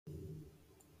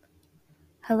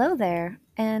Hello there,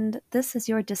 and this is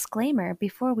your disclaimer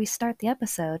before we start the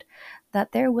episode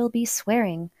that there will be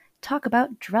swearing, talk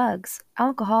about drugs,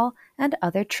 alcohol, and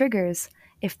other triggers.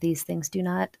 If these things do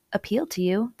not appeal to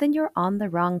you, then you're on the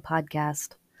wrong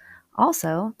podcast.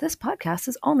 Also, this podcast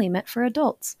is only meant for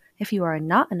adults. If you are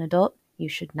not an adult, you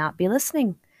should not be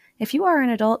listening. If you are an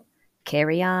adult,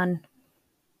 carry on.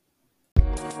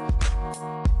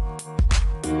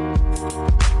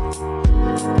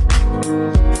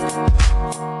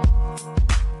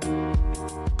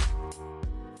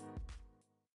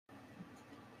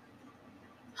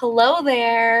 Hello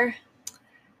there.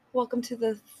 Welcome to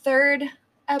the third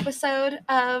episode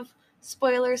of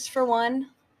Spoilers for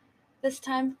One. This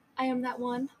time, I am that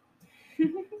one.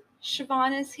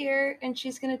 Shavon is here, and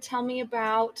she's going to tell me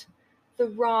about the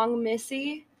Wrong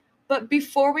Missy. But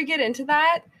before we get into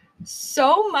that,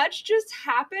 so much just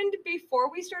happened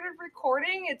before we started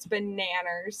recording. It's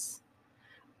bananas.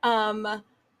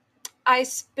 I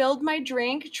spilled my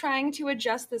drink trying to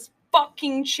adjust this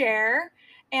fucking chair,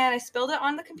 and I spilled it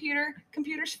on the computer.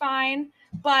 Computer's fine,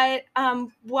 but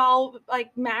while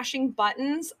mashing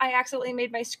buttons, I accidentally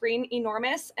made my screen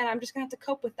enormous, and I'm just gonna have to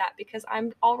cope with that because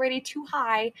I'm already too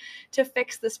high to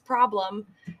fix this problem.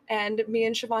 And me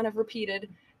and Shavon have repeated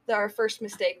our first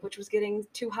mistake, which was getting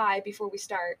too high before we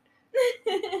start.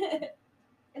 It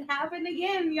happened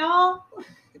again, y'all.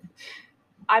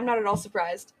 I'm not at all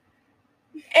surprised.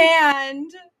 And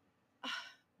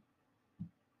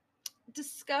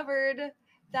discovered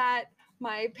that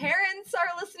my parents are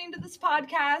listening to this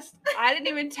podcast. I didn't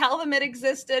even tell them it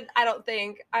existed. I don't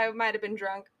think. I might have been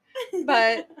drunk.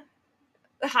 But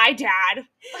hi, Dad.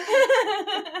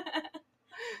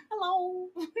 Hello.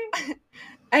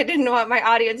 I didn't want my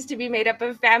audience to be made up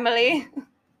of family.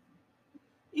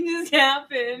 It just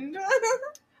happened.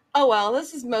 Oh well,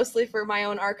 this is mostly for my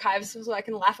own archives so I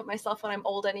can laugh at myself when I'm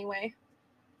old anyway.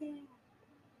 Yeah.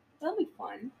 That'll be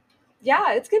fun.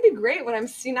 Yeah, it's gonna be great when I'm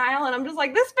senile and I'm just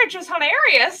like, this bitch is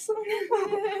hilarious.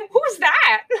 Who's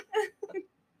that?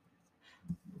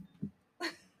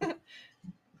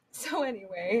 So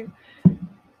anyway,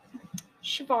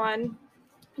 Shavon,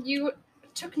 you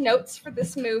took notes for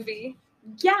this movie.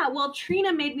 Yeah, well,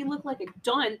 Trina made me look like a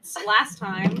dunce last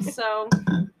time, so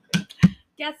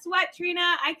guess what,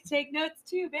 Trina? I can take notes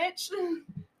too, bitch.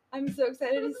 I'm so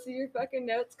excited to see your fucking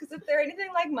notes, because if they're anything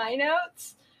like my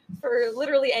notes, for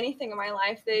literally anything in my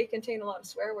life, they contain a lot of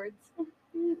swear words.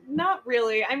 Not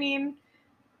really. I mean,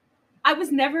 I was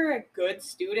never a good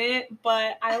student,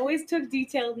 but I always took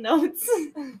detailed notes.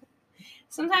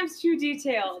 Sometimes too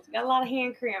detailed. Got a lot of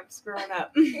hand cramps growing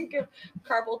up.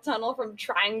 Carpal tunnel from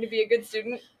trying to be a good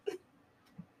student.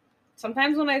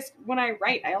 Sometimes when I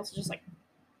write, I also just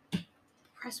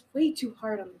press way too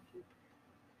hard on the paper.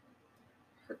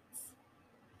 Hurts.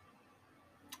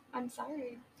 I'm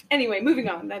sorry. Anyway, moving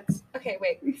on. That's okay.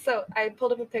 Wait. So I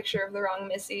pulled up a picture of the Wrong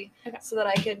Missy, okay, so that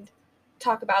I could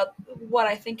talk about what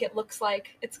I think it looks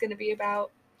like it's going to be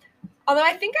about. Although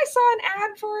I think I saw an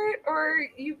ad for it, or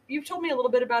you've told me a little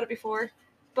bit about it before,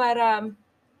 but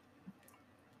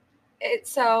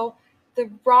so the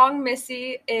Wrong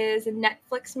Missy is a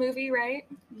Netflix movie, right?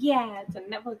 Yeah, it's a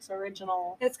Netflix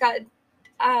original. It's got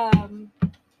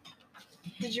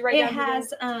did you write down? It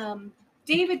has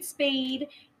David Spade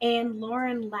and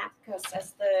Lauren Lapkus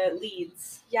as the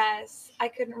leads. Yes, I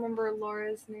couldn't remember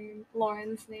Lauren's name,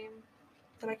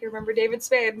 but I can remember David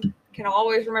Spade. Can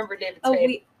always remember David Spade. Oh,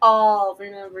 we all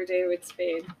remember David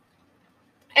Spade.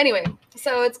 Anyway,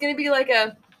 so it's gonna be like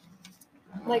a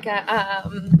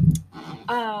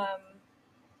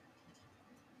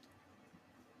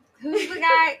who's the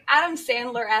guy? Adam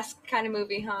Sandler-esque kind of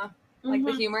movie, huh? Like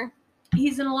the humor.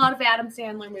 He's in a lot of Adam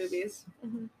Sandler movies.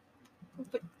 Mm-hmm.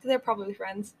 But they're probably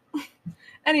friends.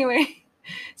 Anyway,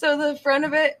 so the front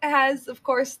of it has, of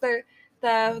course, the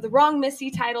Wrong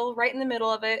Missy title right in the middle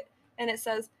of it, and it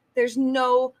says, "There's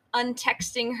no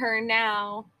untexting her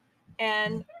now."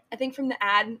 And I think from the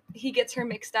ad, he gets her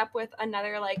mixed up with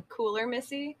another cooler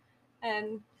Missy,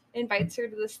 and invites her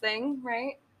to this thing,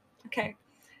 right? Okay.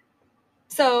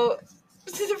 So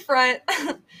to the front,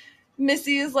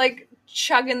 Missy is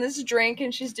chugging this drink,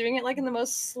 and she's doing it in the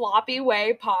most sloppy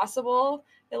way possible.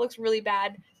 It looks really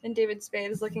bad. And David Spade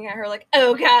is looking at her like,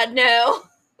 oh God, no.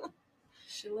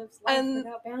 She lives life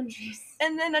without boundaries.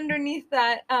 And then underneath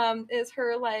that is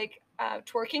her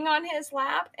twerking on his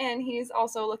lap, and he's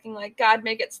also looking like, God,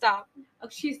 make it stop. Oh,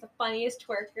 she's the funniest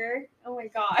twerker. Oh my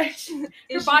gosh.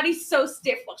 Her body's so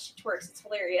stiff while she twerks. It's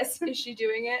hilarious. Is she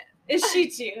doing it? Is she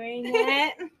doing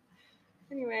it?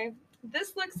 Anyway,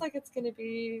 this looks like it's going to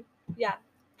be,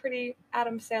 pretty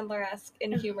Adam Sandler-esque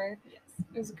in humor. Yes,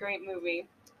 it was a great movie.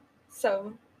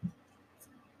 So,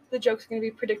 the joke's going to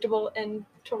be predictable and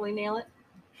totally nail it.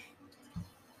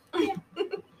 Yeah.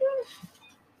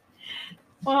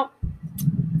 Well,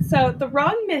 so The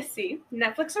Wrong Missy,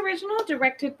 Netflix original,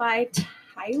 directed by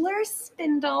Tyler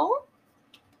Spindel.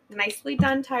 Nicely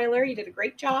done, Tyler. You did a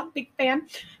great job. Big fan.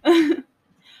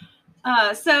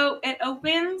 So it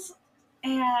opens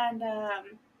and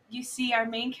you see our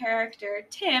main character,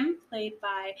 Tim, played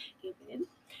by David,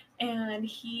 and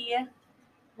he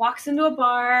walks into a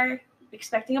bar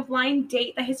expecting a blind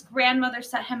date that his grandmother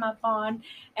set him up on,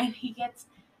 and he gets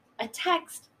a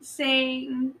text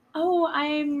saying, "Oh,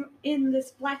 I'm in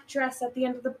this black dress at the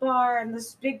end of the bar, and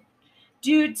this big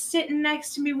dude sitting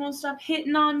next to me won't stop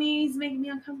hitting on me. He's making me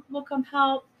uncomfortable. Come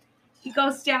help." He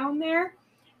goes down there,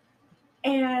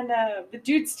 and the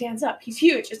dude stands up. He's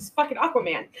huge. It's fucking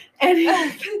Aquaman. And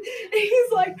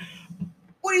he's like,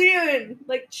 "What are you doing?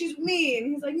 Like, she's with me."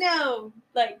 And he's like, "No,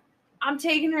 like, I'm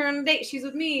taking her on a date. She's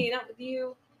with me, not with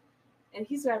you." And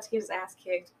he's about to get his ass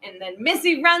kicked. And then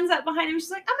Missy runs up behind him.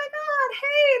 She's like, "Oh my God,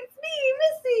 hey, it's me,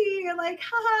 Missy." And like,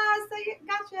 "Haha,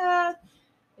 gotcha."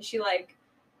 And she like,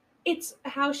 it's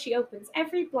how she opens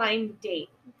every blind date.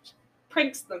 She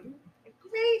pranks them.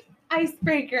 Great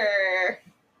icebreaker.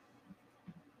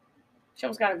 She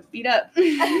almost got him beat up.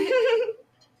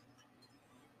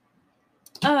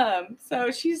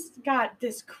 So she's got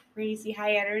this crazy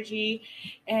high energy,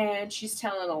 and she's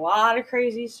telling a lot of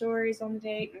crazy stories on the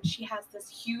date, and she has this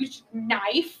huge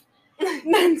knife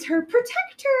that's her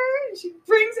protector, and she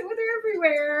brings it with her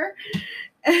everywhere,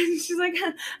 and she's like,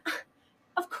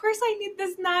 "Of course I need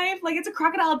this knife, like it's a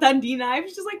Crocodile Dundee knife."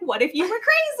 She's like, "What if you were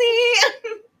crazy?"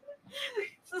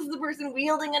 This is the person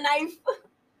wielding a knife.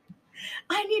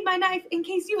 "I need my knife in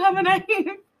case you have a knife."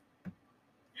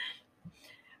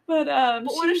 But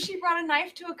what if she brought a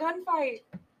knife to a gunfight?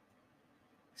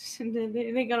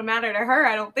 It ain't gonna matter to her,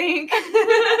 I don't think.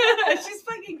 She's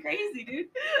fucking crazy, dude.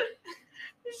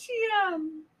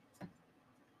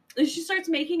 She starts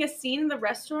making a scene in the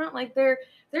restaurant, like they're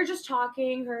just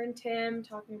talking, her and Tim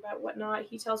talking about whatnot.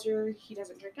 He tells her he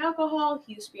doesn't drink alcohol.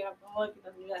 He used to be an alcoholic. He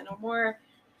doesn't do that no more.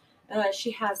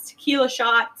 She has tequila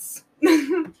shots.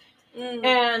 And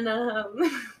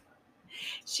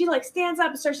she like stands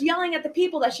up and starts yelling at the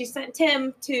people that she sent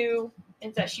Tim to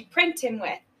and that she pranked him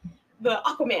with, the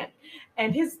Aquaman,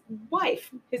 and his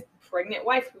wife, his pregnant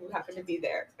wife, who happened to be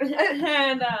there.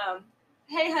 And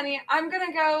 "Hey honey, I'm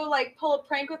gonna go like pull a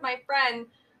prank with my friend.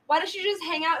 Why don't you just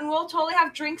hang out and we'll totally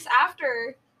have drinks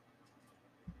after?"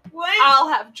 What? "I'll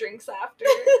have drinks after."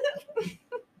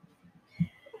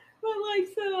 But like,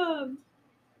 so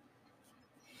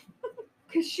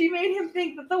because she made him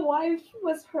think that the wife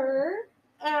was her,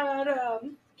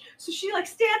 and so she like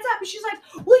stands up and she's like,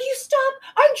 "Will you stop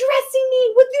undressing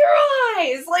me with your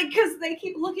eyes?" Like, because they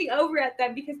keep looking over at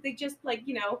them because they just like,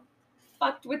 you know,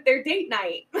 fucked with their date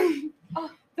night. Oh,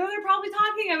 though they're probably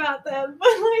talking about them,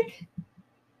 but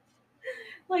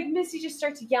like Missy just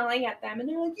starts yelling at them, and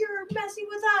they're like, "You're messing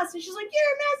with us," and she's like,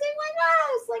 "You're messing with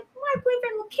us. Like, my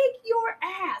boyfriend will kick your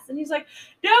ass," and he's like,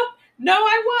 "Nope. No,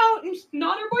 I won't." And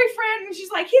not her boyfriend. And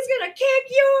she's like, "He's gonna kick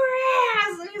your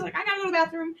ass." And he's like, "I gotta go to the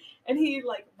bathroom." And he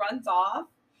like runs off.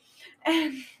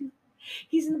 And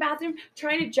he's in the bathroom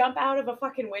trying to jump out of a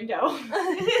fucking window.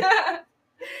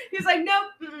 He's like,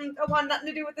 "Nope, I want nothing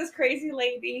to do with this crazy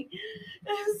lady."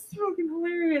 It's fucking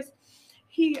hilarious.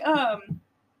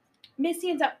 Missy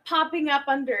ends up popping up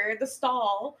under the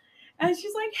stall. And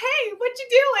she's like, "Hey, what you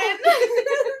doing?"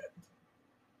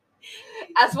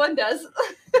 As one does.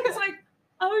 It's like,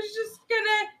 "I was just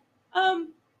gonna,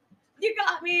 you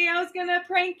got me. I was gonna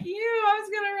prank you. I was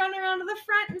gonna run around to the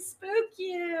front and spook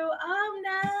you. Oh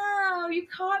no, you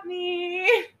caught me."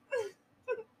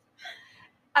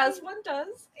 As one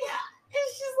does. Yeah.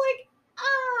 And she's like,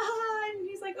 and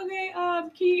he's like, "Okay,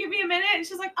 can you give me a minute?" And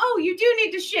she's like, "Oh, you do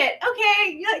need to shit.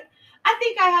 Okay, you're like, I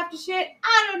think I have to shit.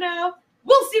 I don't know.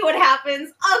 We'll see what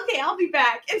happens. Okay, I'll be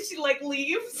back." And she like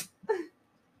leaves.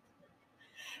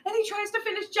 And he tries to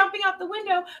finish jumping out the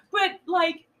window, but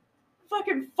like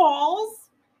fucking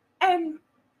falls and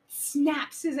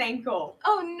snaps his ankle.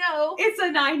 Oh no. It's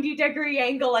a 90-degree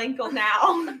ankle now.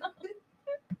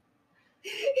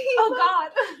 Oh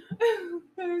God. It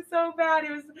was so bad.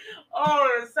 It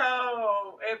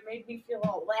made me feel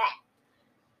all wet.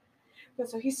 But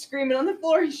so he's screaming on the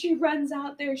floor, and she runs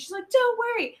out there. She's like, "Don't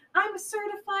worry, I'm a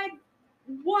certified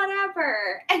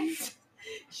whatever." And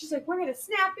she's like, "We're gonna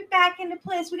snap it back into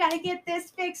place. We gotta get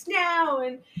this fixed now."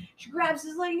 And she grabs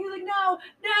his leg, and he's like, "No,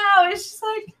 no." And she's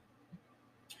like,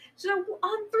 "So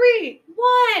on 3,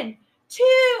 1,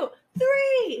 2,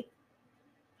 3,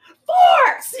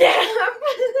 4, snap."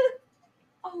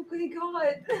 Oh good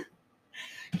God.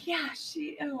 Yeah,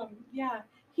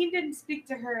 he didn't speak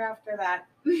to her after that.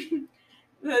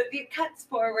 It cuts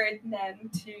forward then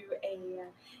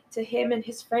to him and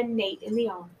his friend Nate in the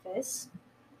office.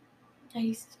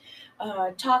 He's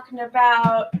talking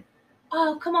about,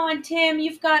 oh, come on, Tim,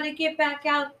 you've got to get back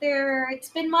out there. It's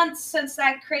been months since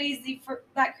that crazy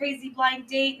blind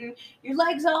date, and your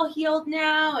leg's all healed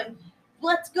now, and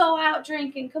let's go out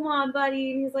drinking. Come on,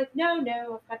 buddy. And he's like, no,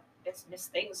 I've got business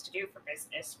things to do for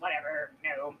business. Whatever,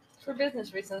 no. For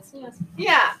business reasons, yes.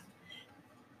 Yeah.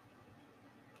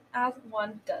 As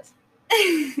one does.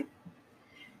 I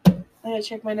gotta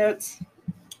check my notes.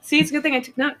 See, it's a good thing I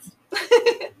took notes.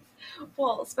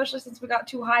 Well, especially since we got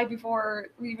too high before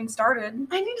we even started.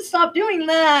 I need to stop doing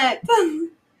that. I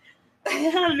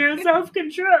have no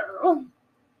self-control.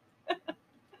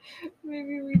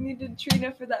 Maybe we needed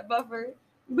Trina for that buffer.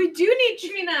 We do need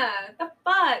Trina. The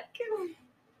fuck?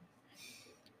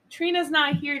 Trina's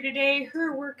not here today.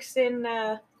 Her work's in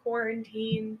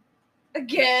quarantine.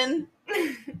 Again.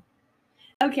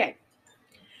 Okay.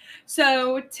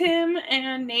 So Tim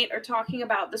and Nate are talking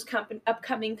about this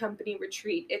upcoming company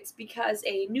retreat. It's because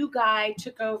a new guy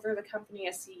took over the company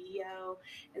as CEO,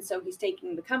 and so he's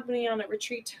taking the company on a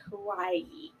retreat to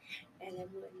Hawaii. And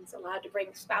everyone's allowed to bring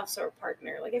a spouse or a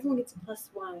partner. Like, everyone gets a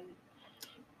 +1.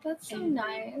 That's so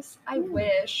nice. I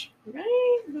wish.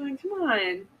 Right? Like,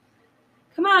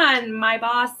 come on, my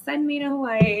boss, send me to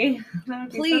Hawaii. That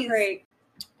would be Please. so great.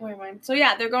 So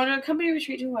yeah, they're going to a company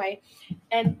retreat to Hawaii,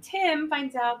 and Tim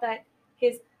finds out that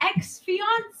his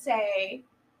ex-fiance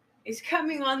is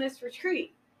coming on this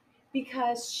retreat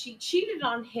because she cheated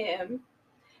on him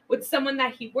with someone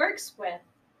that he works with.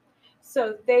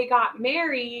 So they got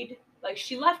married, like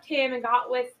she left him and got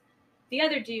with the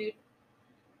other dude,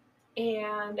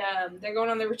 and they're going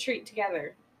on the retreat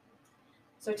together.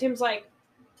 So Tim's like,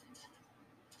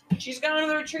 she's going to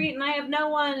the retreat and I have no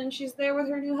one, and she's there with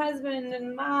her new husband,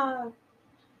 and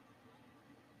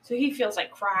so he feels like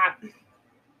crap.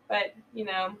 But, you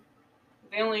know,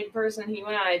 the only person he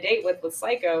went on a date with was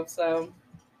Psycho, so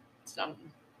so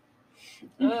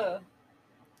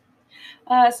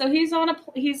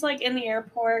he's like in the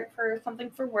airport for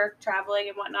something for work, traveling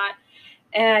and whatnot,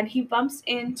 and he bumps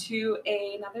into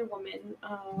another woman.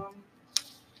 I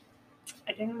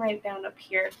didn't write it down up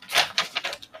here.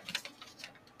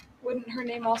 Wouldn't her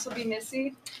name also be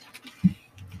Missy?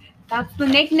 That's the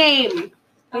nickname.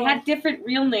 They had different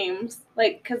real names,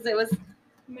 like, because it was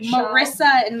Michelle.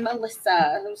 Marissa and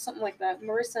Melissa. It was something like that.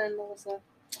 Marissa and Melissa.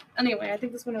 Anyway, I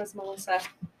think this one was Melissa.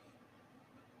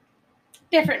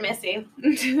 Different Missy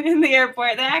in the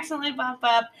airport. They accidentally bump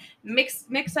up, mix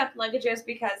up luggages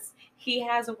because he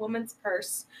has a woman's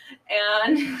purse.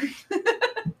 And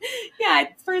yeah,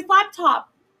 it's for his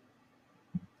laptop.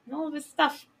 And all of his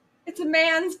stuff. It's a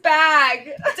man's bag.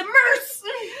 It's a merce.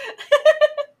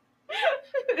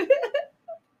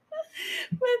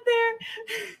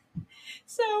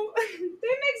 So they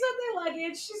mix up their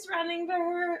luggage. She's running to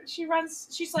her.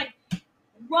 She's like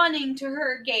running to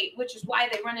her gate, which is why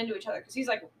they run into each other, because he's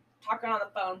like talking on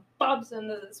the phone, bumps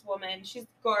into this woman. She's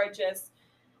gorgeous,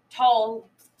 tall,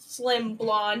 slim,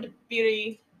 blonde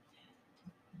beauty.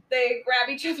 They grab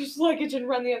each other's luggage and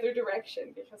run the other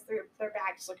direction because their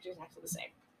bags look exactly the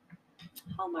same.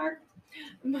 Hallmark.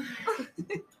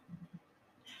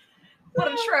 What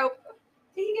a trope.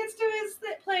 He gets to his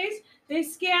place. They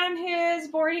scan his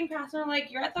boarding pass and are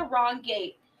like, "You're at the wrong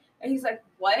gate." And he's like,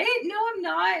 "What? No, I'm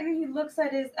not." And he looks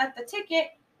at the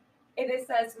ticket, and it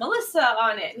says Melissa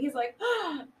on it. And he's like,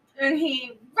 "Oh." And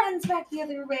he runs back the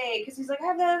other way because he's like, "I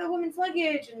have that other woman's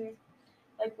luggage." And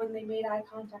like, when they made eye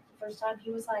contact the first time,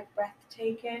 he was like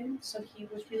breathtaking. So he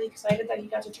was really excited that he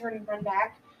got to turn and run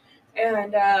back.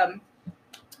 And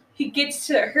he gets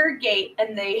to her gate,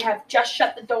 and they have just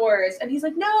shut the doors. And he's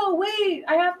like, "No, wait,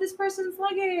 I have this person's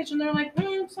luggage." And they're like,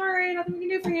 "Sorry, nothing we can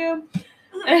do for you."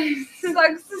 And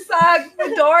Sucks to suck.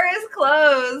 The door is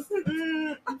closed.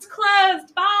 It's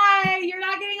closed. Bye. You're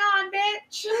not getting on,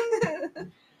 bitch.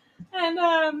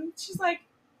 And she's like,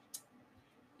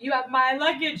 "You have my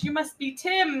luggage. You must be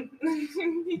Tim."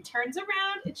 He turns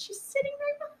around, and she's sitting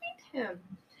right behind him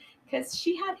because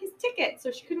she had his ticket,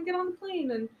 so she couldn't get on the plane.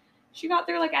 And she got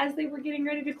there like as they were getting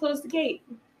ready to close the gate.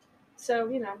 So,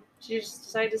 you know, she just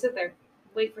decided to sit there,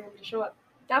 wait for him to show up.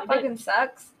 That fucking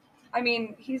sucks. I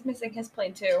mean, he's missing his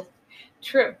plane too.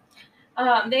 True.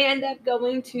 They end up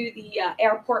going to the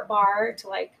airport bar, to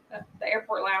like the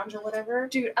airport lounge or whatever.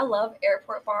 Dude, I love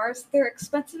airport bars. They're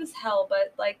expensive as hell,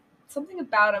 but like something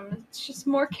about them, it's just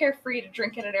more carefree to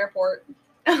drink at an airport.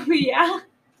 Oh, yeah?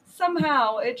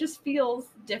 Somehow, it just feels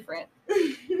different.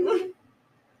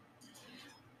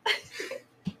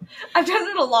 I've done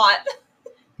it a lot.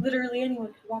 Literally anyone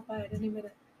could walk by at any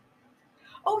minute.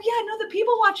 Oh yeah, no, the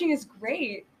people watching is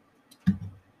great.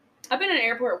 I've been in an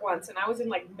airport once, and I was in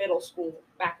like middle school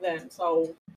back then.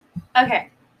 So, okay,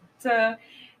 so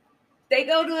they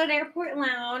go to an airport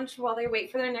lounge while they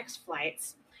wait for their next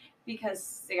flights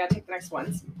because they gotta take the next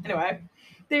ones. Anyway,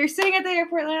 they're sitting at the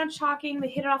airport lounge talking. They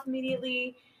hit it off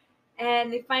immediately,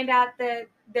 and they find out that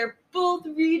they're both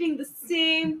reading the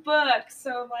same book.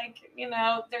 So, like, you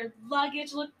know, their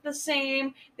luggage looked the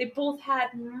same. They both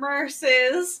had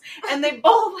Merces, and they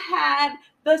both had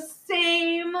the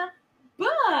same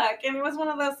book. And it was one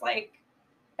of those, like,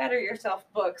 better yourself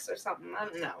books or something. I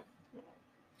don't know.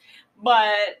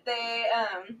 But they,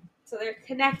 so they're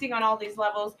connecting on all these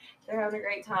levels. They're having a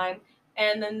great time.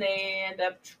 And then they end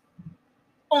up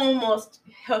almost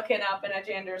hooking up in a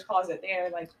janitor's closet. They're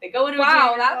like, they go into a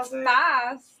janitor's closet. Wow, that's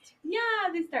fast. Yeah,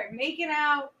 they start making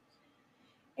out.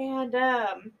 And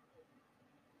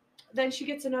then she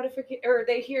gets a notification, or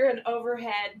they hear an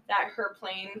overhead that her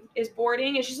plane is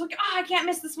boarding. And she's like, oh, I can't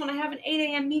miss this one. I have an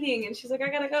 8 a.m. meeting. And she's like, I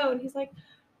gotta go. And he's like,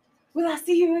 will I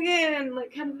see you again?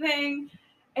 Like, kind of thing.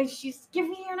 And she's, give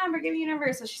me your number.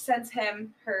 So she sends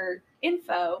him her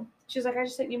info. She's like, I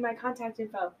just sent you my contact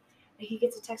info. And he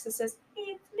gets a text that says,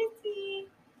 hey, it's Missy.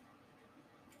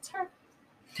 It's her.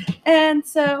 And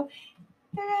so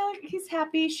he's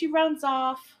happy. She runs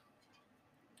off.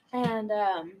 And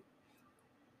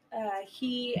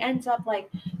he ends up, like,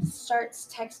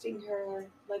 starts texting her,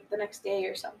 like, the next day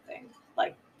or something.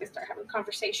 Like, they start having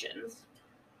conversations.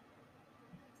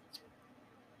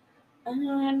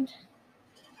 And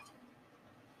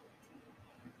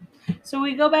so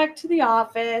we go back to the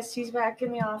office. He's back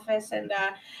in the office and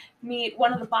meet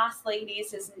one of the boss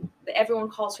ladies. Everyone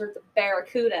calls her the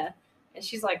Barracuda. And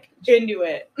she's like, into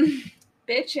it.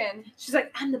 Bitchin'. She's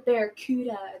like, I'm the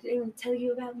Barracuda. Did anyone tell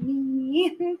you about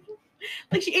me?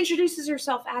 Like, she introduces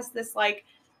herself as this, like,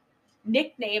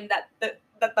 nickname that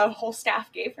the whole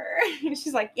staff gave her. And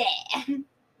she's like, yeah.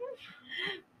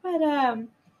 But,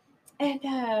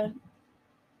 and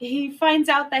he finds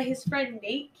out that his friend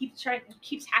Nate keeps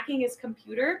hacking his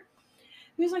computer.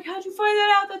 He's like, how'd you find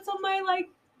that out? That's on my, like,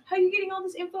 how are you getting all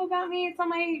this info about me? It's on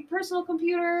my personal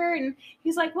computer. And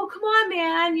he's like, well, come on,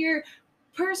 man. Your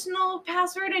personal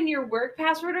password and your work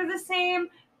password are the same.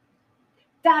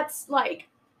 That's, like,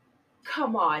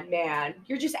 come on, man.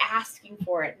 You're just asking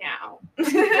for it now.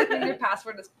 Your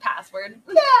password is password.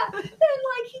 Yeah. Then,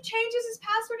 like, he changes his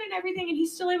password and everything, and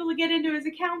he's still able to get into his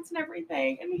accounts and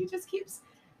everything. And he just keeps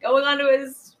going onto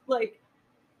his, like,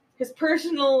 his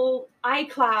personal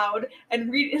iCloud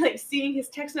and reading, like, seeing his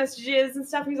text messages and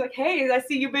stuff. He's like, hey, I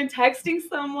see you've been texting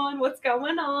someone. What's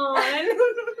going on?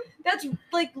 That's,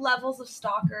 like, levels of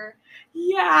stalker.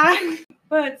 Yeah.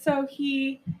 But so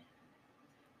he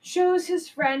shows his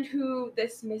friend who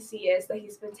this Missy is that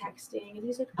he's been texting. And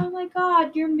he's like, oh, my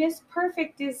God, your Miss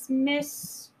Perfect is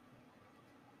Miss...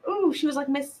 Ooh, she was like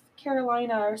Miss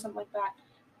Carolina or something like that.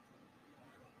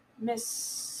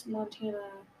 Miss Montana.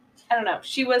 I don't know.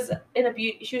 She was a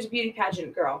beauty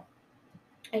pageant girl.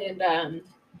 And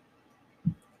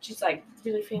she's like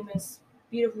really famous,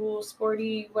 beautiful,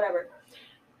 sporty, whatever.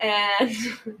 And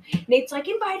Nate's like,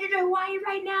 invite her to Hawaii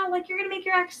right now. Like, you're going to make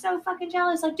your ex so fucking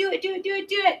jealous. Like, do it.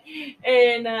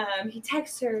 And he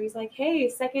texts her. He's like, hey,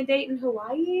 second date in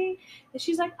Hawaii? And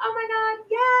she's like, oh my God,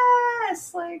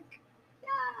 yes. Like,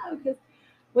 yeah. Because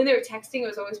when they were texting, it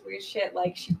was always weird shit.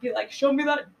 Like, she'd be like, show me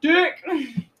that dick.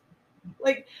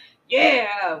 Like,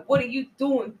 yeah, what are you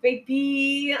doing,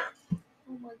 baby?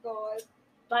 Oh my God.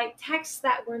 Like, texts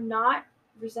that were not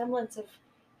resemblance of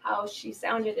how she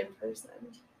sounded in person.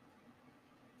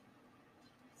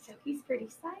 So he's pretty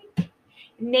psyched.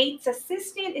 Nate's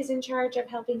assistant is in charge of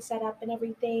helping set up and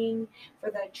everything for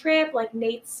the trip. Like,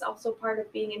 Nate's also part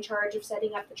of being in charge of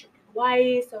setting up the trip to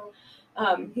Hawaii. So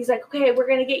he's like, okay, we're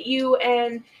going to get you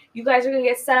and you guys are going to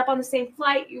get set up on the same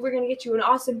flight. We're going to get you an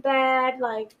awesome bed.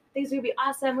 Like, things are going to be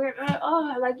awesome. We're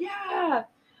like, yeah,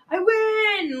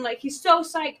 I win. Like, he's so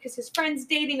psyched because his friend's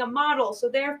dating a model. So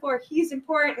therefore, he's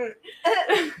important.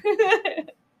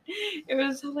 It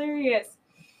was hilarious.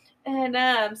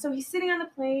 And so he's sitting on the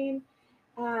plane.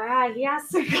 He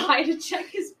asks the guy to check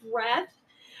his breath.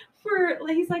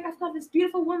 He's like, I've got this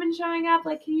beautiful woman showing up.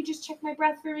 Like, can you just check my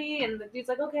breath for me? And the dude's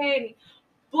like, okay. And he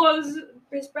blows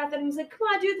his breath and he's like, come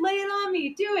on, dude, lay it on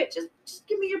me. Do it. Just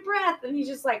give me your breath. And he's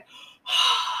just like,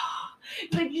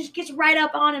 like, just gets right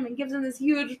up on him and gives him this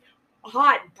huge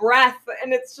hot breath.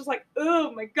 And it's just like,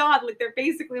 oh my God, like, they're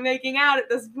basically making out at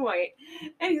this point.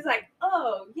 And he's like,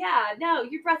 oh yeah, no,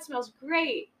 your breath smells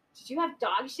great. did you have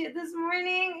dog shit this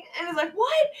morning? And it's like,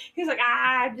 what? He's like,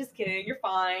 I'm just kidding. You're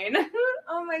fine.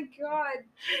 Oh my god.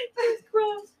 That's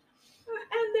gross.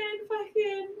 And then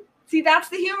fucking, See, that's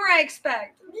the humor I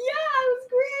expect. yeah, it was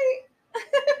great.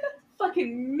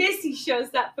 Fucking Missy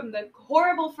shows up from the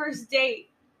horrible first date.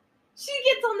 She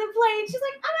gets on the plane. She's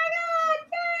like, oh my god,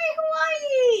 yay,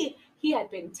 Hawaii. He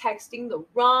had been texting the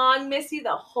wrong Missy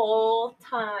the whole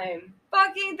time.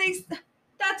 Fucking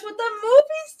that's what the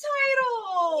movie's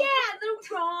title. Yeah, the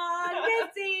wrong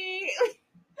Missy.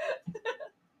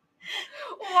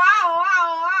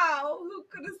 Wow. Who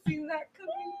could have seen that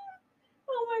coming?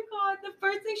 Oh my god, the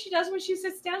first thing she does when she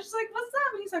sits down, she's like, what's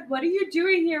up? And he's like, what are you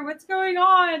doing here? What's going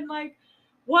on? Like,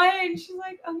 what? And she's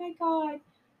like, oh my god,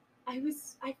 I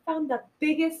found the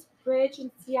biggest bridge in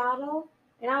Seattle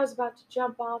and I was about to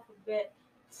jump off of it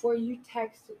before you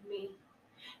texted me.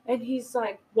 And he's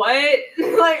like, what?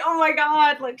 Like, oh my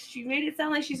god, like she made it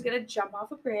sound like she's gonna jump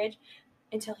off a bridge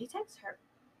until he texts her.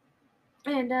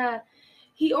 And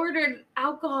he ordered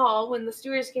alcohol when the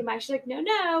stewardess came by. She's like,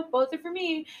 no, both are for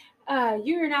me.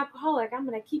 You're an alcoholic. I'm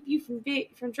gonna keep you from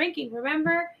drinking,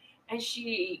 remember? And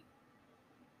she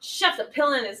shoves a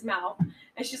pill in his mouth.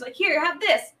 And she's like, here, have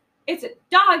this. It's a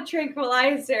dog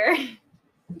tranquilizer.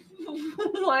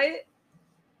 What?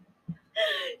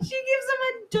 She gives him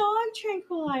a dog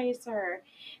tranquilizer.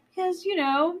 Because, you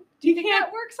know, Do you think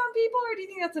that works on people, or do you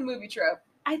think that's a movie trope?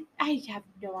 I have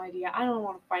no idea. I don't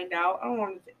want to find out.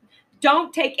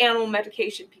 Don't take animal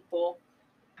medication, people.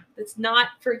 It's not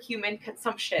for human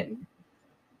consumption.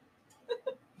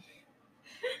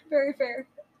 Very fair.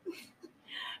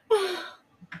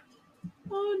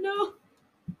 Oh no.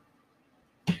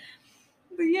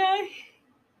 But yeah,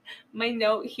 my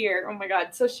note here. Oh my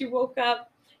god. So he woke up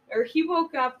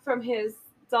from his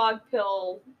dog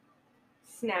pill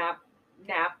nap,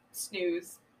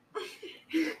 snooze.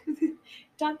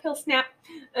 Dog pill snap.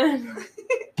 And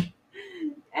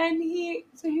he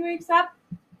wakes up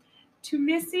to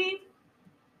Missy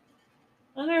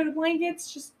under the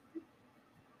blankets, just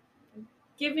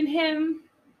giving him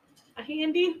a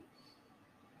handy.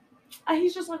 And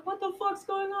he's just like, what the fuck's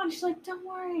going on? She's like, don't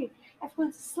worry,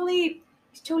 everyone's asleep.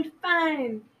 He's totally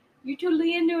fine. You're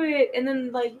totally into it. And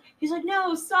then like he's like,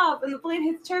 no, stop. And the plane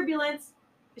hits turbulence.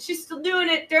 She's still doing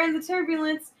it during the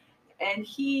turbulence. And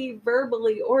he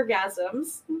verbally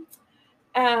orgasms.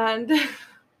 And then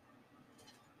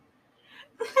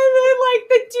like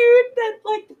the dude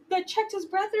that checked his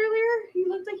breath earlier, he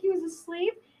looked like he was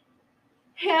asleep,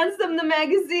 hands them the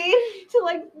magazine to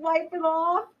like wipe it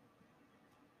off.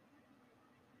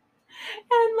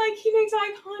 And like he makes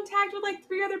eye contact with like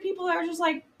 3 other people that are just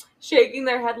like shaking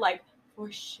their head like,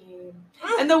 for shame.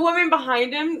 And the woman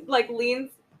behind him like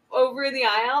leans over the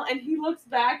aisle and he looks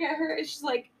back at her and she's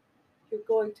like, you're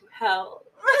going to hell.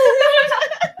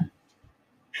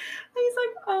 And he's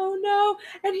like, oh no.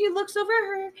 And he looks over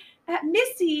her at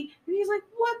Missy and he's like,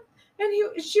 what?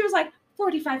 And she was like,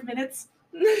 45 minutes.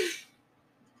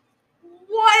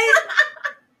 What?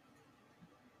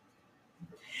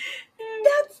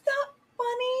 That's not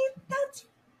funny. That's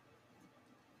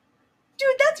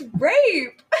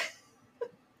rape.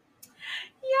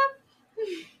 Yep.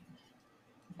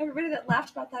 Everybody that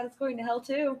laughed about that is going to hell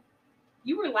too.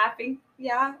 You were laughing.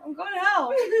 Yeah, I'm going to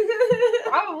hell.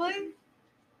 Probably.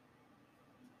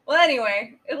 Well,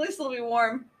 anyway, at least it'll be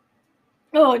warm.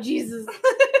 Oh, Jesus.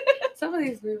 Some of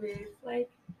these movies, like,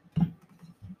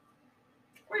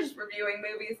 we're just reviewing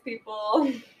movies,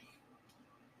 people.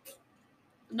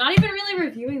 Not even really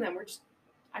reviewing them.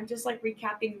 I'm just like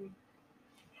recapping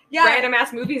Yeah. random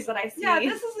ass movies that I see. Yeah,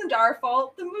 this isn't our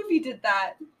fault. The movie did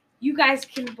that. You guys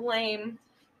can blame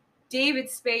David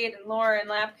Spade and Lauren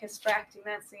Lapkus for acting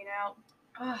that scene out.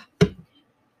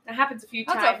 That happens a few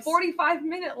times. That's a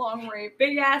 45-minute long rape.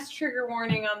 Big ass trigger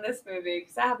warning on this movie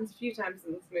because that happens a few times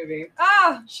in this movie.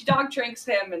 She dog drinks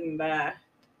him and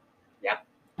yep.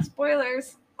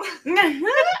 Spoilers.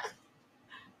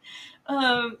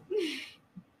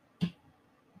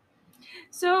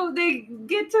 So they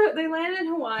land in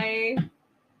Hawaii.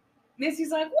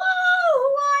 Missy's like, whoa,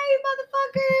 Hawaii,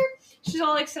 motherfucker. She's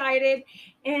all excited.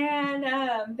 And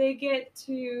they get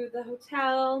to the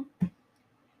hotel.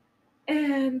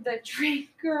 And the drink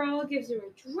girl gives her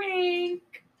a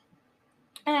drink.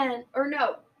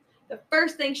 The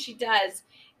first thing she does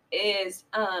is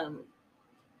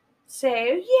say,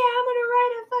 yeah, I'm gonna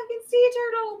ride a fucking sea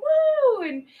turtle, woo!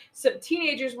 And some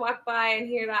teenagers walk by and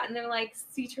hear that, and they're like,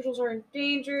 sea turtles are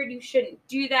endangered, you shouldn't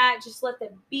do that, just let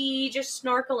them be, just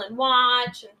snorkel and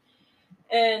watch.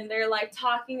 And they're like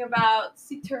talking about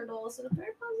sea turtles in a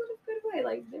very positive, good way,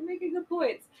 like they're making good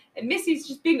points. And Missy's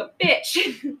just being a bitch.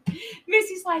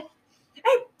 Missy's like,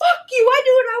 Hey, fuck you! I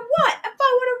do what I want. If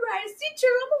I want to ride a sea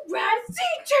turtle, I'm gonna ride a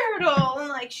sea turtle. And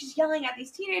like she's yelling at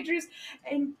these teenagers,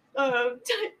 and Tim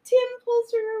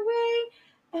pulls her away,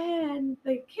 and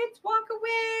the kids walk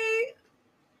away.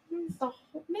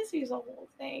 Missy's the whole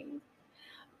thing.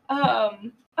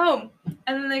 And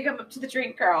then they come up to the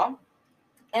drink girl,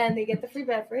 and they get the free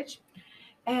beverage,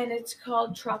 and it's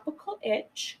called Tropical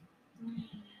Itch.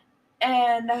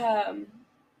 And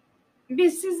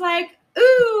Missy's like,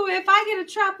 ooh, if I get a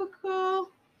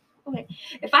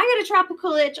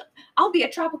tropical itch, I'll be a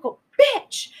tropical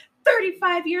bitch.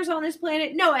 35 years on this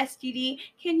planet, no STD.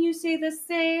 Can you say the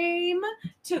same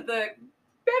to the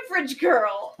beverage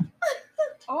girl?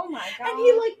 Oh my god. And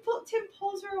he Tim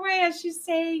pulls her away as she's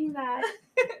saying that.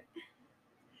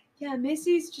 Yeah,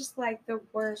 Missy's just like the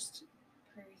worst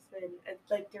person.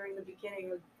 Like during the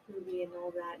beginning of the movie and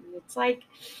all that, and it's like,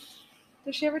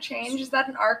 does she ever change? Is that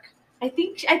an arc? I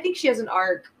think she has an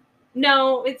arc.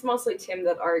 No, it's mostly Tim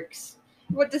that arcs.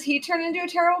 What, does he turn into a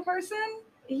terrible person?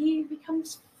 He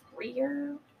becomes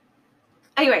freer.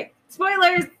 Anyway,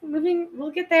 spoilers.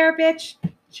 We'll get there, bitch.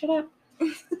 Shut up.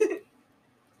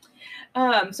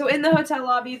 So in the hotel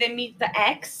lobby, they meet the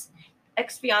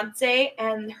ex-fiance,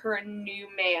 and her new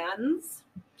man's.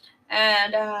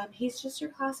 And he's just your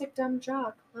classic dumb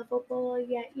jock. Lovable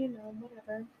yet,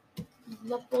 whatever.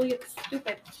 Lovable yet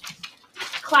stupid.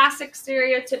 Classic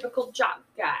stereotypical jock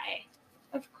guy.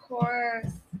 Of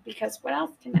course. Because what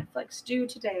else can Netflix do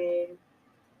today?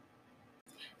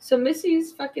 So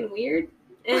Missy's fucking weird,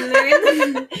 and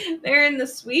they're in the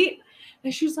suite,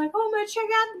 and she's like, "Oh, I'm gonna check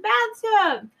out the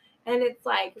bathtub," and it's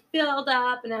like filled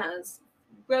up and has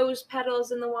rose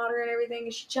petals in the water and everything.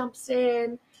 And she jumps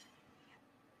in,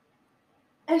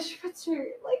 and she puts her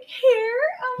like hair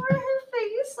over her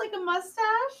face like a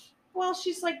mustache while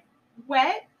she's like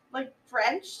wet, like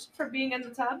drenched from being in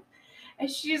the tub, and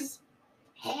she's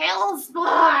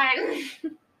Hellspawn.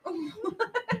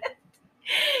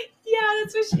 Yeah,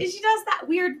 that's what she does, that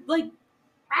weird like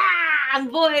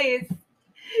voice.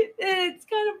 It's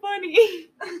kind of funny.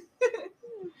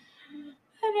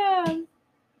 And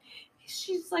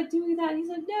she's like doing that, and he's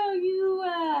like, "No,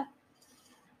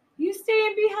 you stay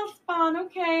and be Hellspawn.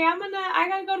 Okay, I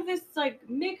gotta go to this like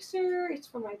mixer. It's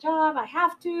for my job. I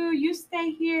have to. You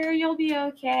stay here. You'll be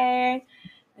okay."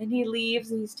 And he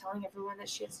leaves, and he's telling everyone that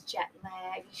she has jet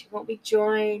lag. She won't be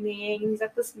joining. He's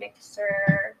at this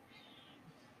mixer.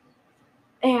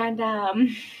 And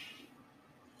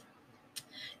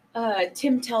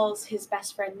Tim tells his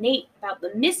best friend Nate about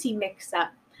the Missy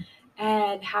mix-up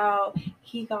and how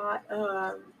he got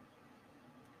the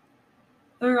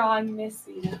wrong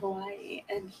Missy to Hawaii,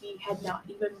 and he had not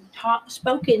even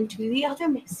spoken to the other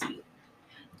Missy.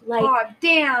 Like, oh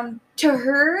damn, to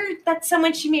her, that's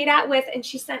someone she made out with, and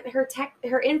she sent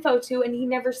her info to, and he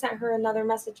never sent her another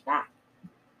message back.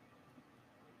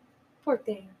 Poor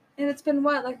thing. And it's been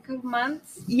what, like a couple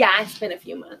months? Yeah, it's been a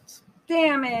few months.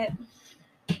 Damn it.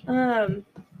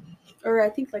 Or I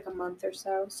think like a month or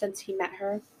so since he met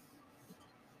her.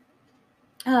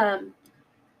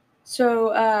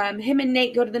 So him and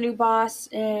Nate go to the new boss,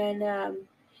 and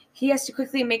he has to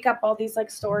quickly make up all these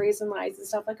like stories and lies and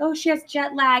stuff, like, oh, she has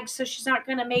jet lag, so she's not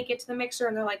gonna make it to the mixer.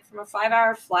 And they're like, from a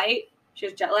 5-hour flight, she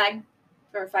has jet lag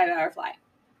for a 5-hour flight.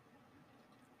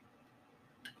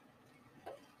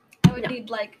 I would need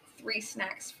like 3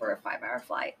 snacks for a 5-hour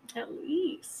flight. At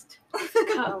least.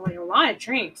 God, like a lot of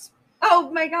drinks.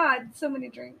 Oh my god, so many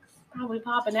drinks. Probably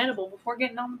pop an edible before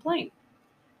getting on the plane.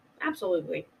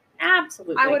 Absolutely.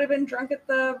 Absolutely. I would have been drunk at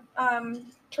the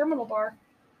terminal bar.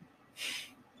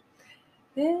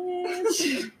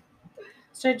 Bitch.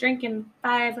 Started drinking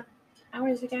 5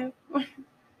 hours ago.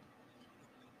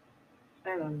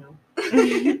 I don't know.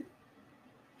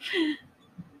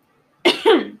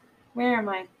 Where am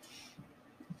I?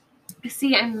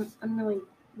 See, I'm really,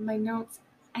 my notes,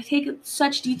 I take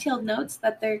such detailed notes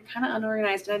that they're kind of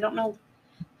unorganized, and I don't know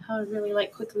how to really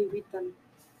like quickly read them.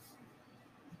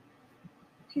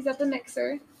 He's at the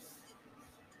mixer.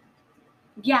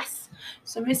 Yes.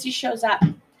 So Missy shows up.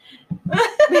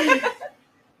 The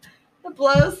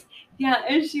blows. Yeah,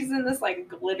 and she's in this like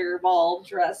glitter ball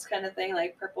dress kind of thing,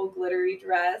 like purple glittery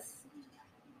dress.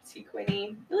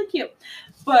 Sequiny. Really cute.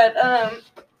 But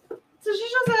so she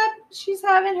shows up, she's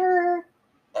having her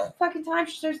fucking time.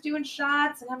 She starts doing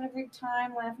shots and having a great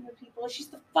time, laughing with people. She's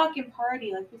the fucking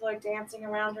party. Like, people are dancing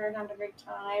around her and having a great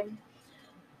time.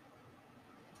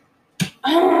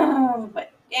 Oh,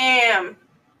 but damn.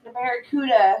 The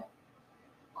Barracuda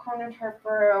cornered her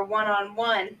for a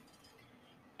one-on-one.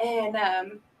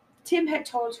 And Tim had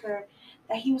told her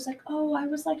that he was like, oh, I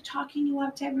was like talking you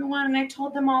up to everyone, and I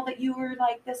told them all that you were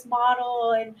like this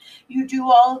model and you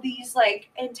do all these like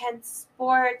intense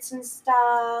sports and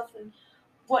stuff and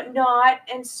whatnot.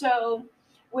 And so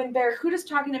when Barracuda's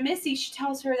talking to Missy, she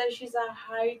tells her that she's a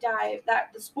high dive,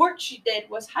 that the sport she did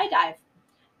was high dive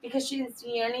because she didn't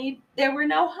see any, there were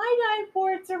no high dive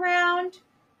boards around.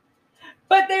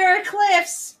 But there are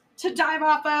cliffs to dive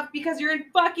off of because you're in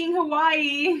fucking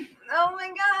Hawaii. Oh my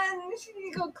god, she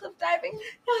need to go cliff diving.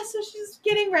 Yeah, so she's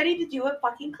getting ready to do a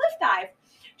fucking cliff dive.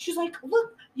 She's like,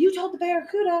 look, you told the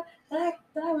Barracuda that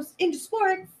I was into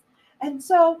sports. And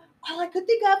so all I could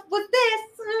think of was this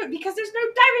because there's no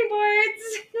diving boards.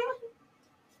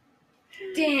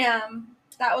 Damn,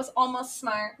 that was almost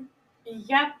smart.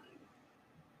 Yep.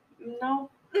 No.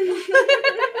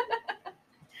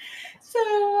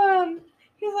 So,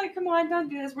 he's like, come on, don't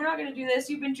do this. We're not going to do this.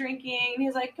 You've been drinking. And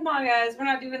he's like, come on, guys. We're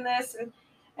not doing this.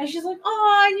 And she's like,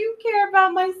 aw, you care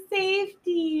about my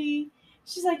safety.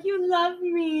 She's like, you love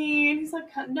me. And he's like,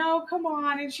 no, come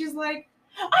on. And she's like,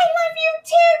 I love you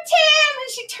too, Tim.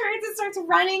 And she turns and starts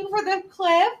running for the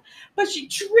cliff. But she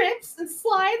trips and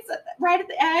slides right at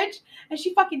the edge. And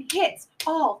she fucking hits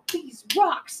all these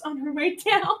rocks on her way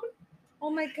down. Oh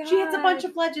my god. She hits a bunch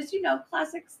of ledges,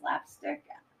 classic slapstick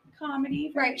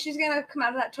comedy. Right, she's gonna come out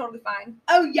of that totally fine.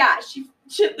 Oh yeah, she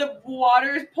the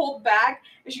water is pulled back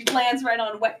and she lands right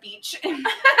on a wet beach. And like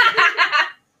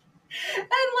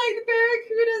the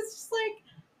Barracuda's just like,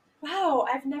 wow,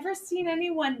 I've never seen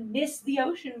anyone miss the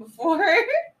ocean before.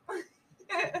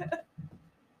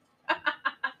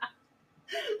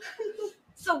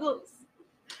 So close.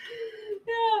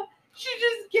 Yeah, she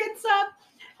just gets up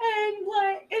and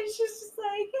she's just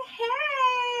like,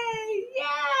 hey,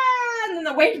 yeah, and then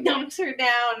the wave knocks her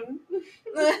down.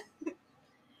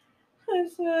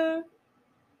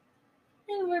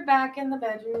 And we're back in the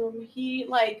bedroom. He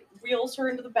like wheels her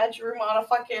into the bedroom on a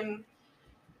fucking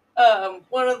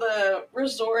one of the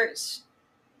resorts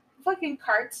fucking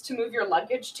carts to move your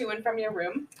luggage to and from your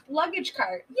room. Luggage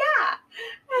cart. Yeah.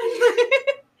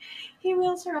 He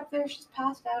wheels her up there. She's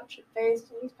passed out. She's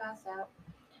phased and he's passed out.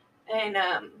 And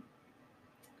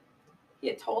he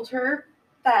had told her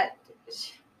that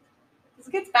this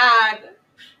gets bad.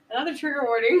 Another trigger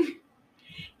warning.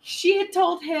 She had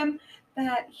told him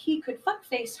that he could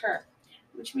fuckface her,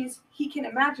 which means he can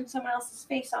imagine someone else's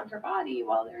face on her body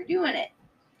while they're doing it.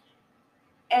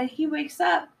 And he wakes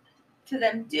up to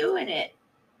them doing it.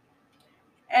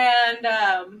 And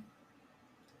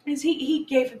he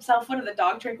gave himself one of the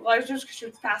dog tranquilizers because she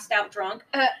was passed out drunk.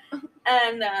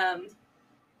 And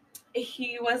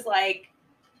he was like,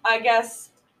 I guess,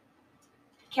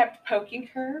 kept poking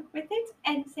her with it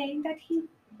and saying that he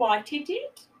wanted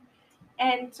it.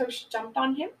 And so she jumped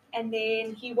on him, and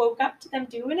then he woke up to them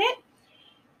doing it.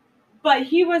 But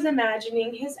he was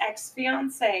imagining his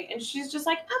ex-fiance, and she's just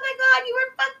like, oh my god, you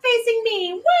were fuck-facing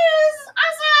me! Woo!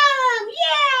 Awesome!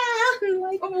 Yeah! I'm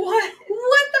like, what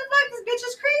the fuck? This bitch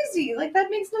is crazy! Like, that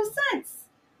makes no sense.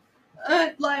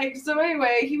 So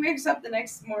anyway, he wakes up the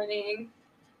next morning,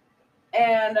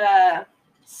 and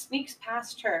sneaks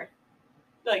past her.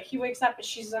 Like, he wakes up and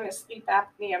she's on a sleep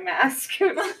apnea mask.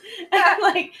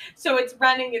 So it's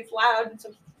running, it's loud, and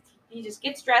so he just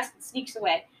gets dressed and sneaks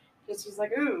away. Because he's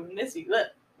like, ooh, Missy, look,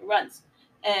 he runs.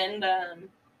 And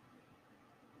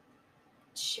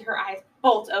her eyes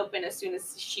bolt open as soon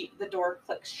as the door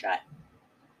clicks shut.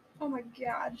 Oh my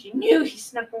god. She knew he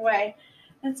snuck away.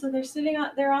 And so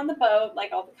they're on the boat,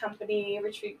 like all the company,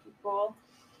 retreat people.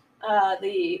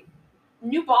 The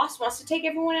new boss wants to take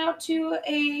everyone out to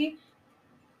a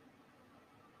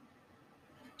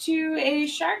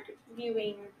shark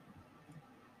viewing.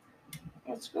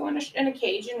 Let's go in a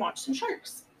cage and watch some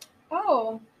sharks.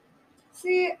 Oh.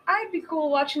 See, I'd be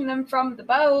cool watching them from the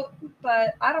boat,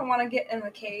 but I don't want to get in the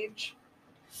cage.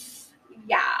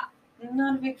 Yeah. I'm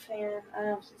not a big fan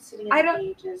of sitting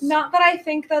in cages. Not that I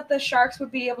think that the sharks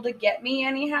would be able to get me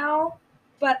anyhow,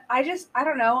 but I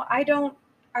don't know. I don't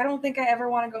think I ever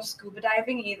want to go scuba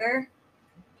diving either.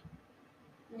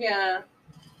 Yeah.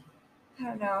 I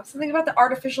don't know. Something about the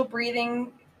artificial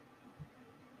breathing.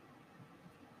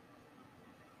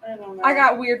 I don't know. I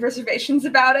got weird reservations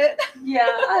about it. Yeah,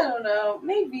 I don't know.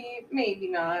 Maybe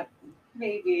not.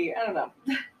 Maybe. I don't know.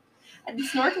 I'd be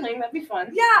snorkeling. That'd be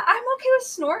fun. Yeah, I'm okay with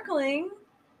snorkeling.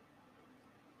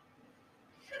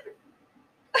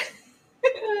 But,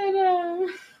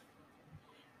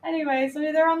 anyway, so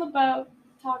they're on the boat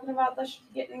talking about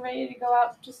getting ready to go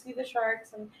out to see the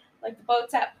sharks, and like the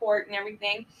boat's at port and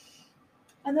everything.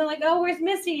 And they're like, oh, where's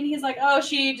Missy? And he's like, oh,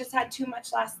 she just had too much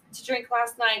to drink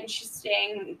last night, and she's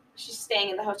staying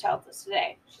in the hotel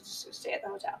today. She's just going to stay at the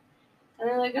hotel. And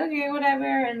they're like, okay, whatever.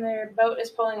 And their boat is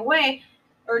pulling away.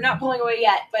 Or not pulling away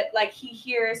yet, but like he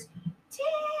hears,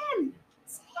 Tim!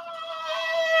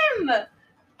 Tim! And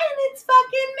it's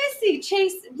fucking Missy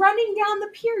running down the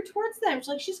pier towards them.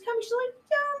 She's coming. She's like,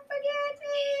 don't forget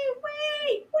me.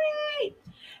 Wait.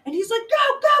 And he's like,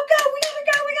 go. We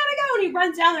gotta go. And he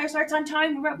runs down there, starts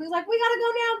untying the rope. He's like, we gotta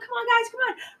go now. Come on, guys, come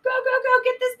on. Go.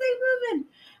 Get this thing moving.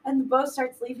 And the boat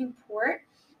starts leaving port.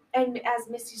 And as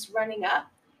Missy's running up,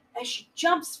 as she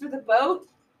jumps for the boat,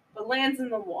 but lands in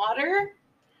the water,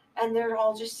 and they're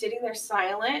all just sitting there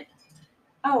silent.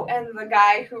 Oh, and the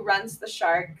guy who runs the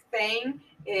shark thing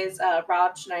is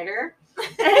Rob Schneider.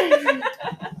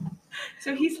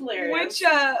 So he's hilarious.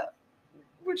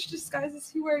 Which disguise is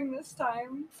he wearing this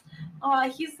time?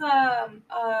 He is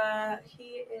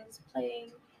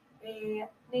playing a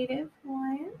native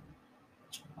Hawaiian.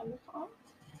 Wonderful.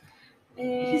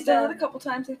 He's done it a couple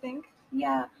times, I think.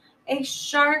 Yeah. A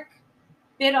shark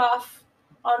bit off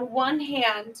on one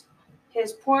hand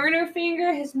his pointer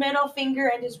finger, his middle finger,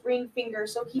 and his ring finger,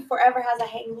 so he forever has a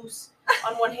hang loose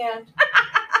on one hand.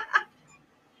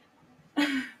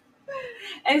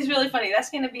 And it's really funny. That's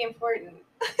going to be important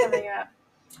coming up.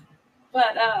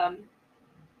 But,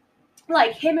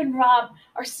 like, him and Rob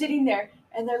are sitting there,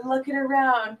 and they're looking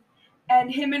around,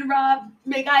 and him and Rob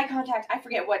make eye contact. I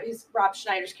forget what Rob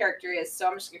Schneider's character is, so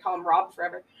I'm just going to call him Rob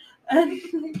forever. And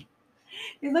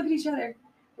they look at each other.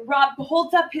 Rob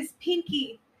holds up his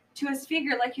pinky to his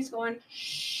finger like he's going,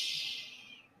 shh.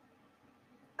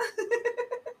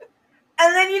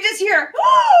 And then you just hear,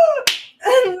 oh!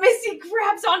 And Missy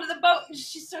grabs onto the boat and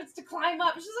she starts to climb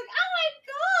up. She's like, oh my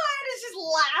God. And she's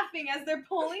laughing as they're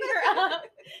pulling her up.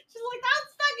 She's like,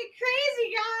 that's fucking crazy,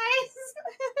 guys.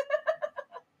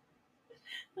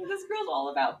 Like, this girl's all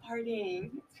about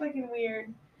partying. It's fucking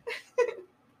weird.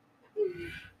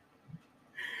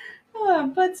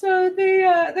 But so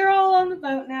they're all on the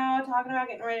boat now, talking about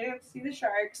getting ready to see the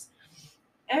sharks.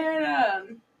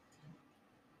 And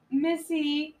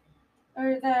Missy,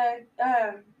 or not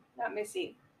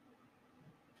Missy.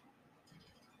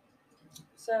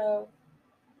 So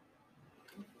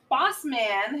boss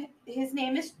man, his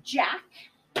name is Jack.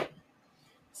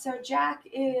 So Jack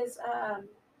is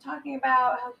talking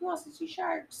about how he wants to see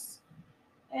sharks,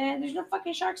 and there's no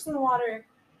fucking sharks in the water.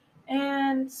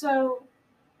 And so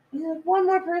he's like, one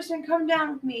more person, come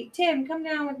down with me. Tim, come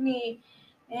down with me.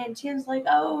 And Tim's like,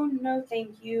 oh, no,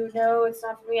 thank you. No, it's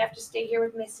not for me. I have to stay here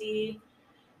with Missy.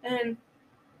 And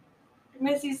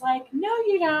Missy's like, no,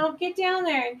 you don't. Get down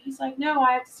there. And he's like, no,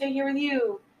 I have to stay here with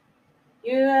you.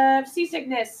 You have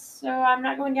seasickness, so I'm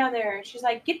not going down there. And she's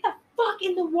like, get the fuck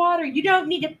in the water. You don't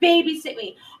need to babysit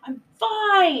me. I'm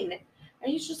fine.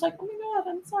 And he's just like, oh my God,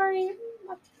 I'm sorry.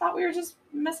 I thought we were just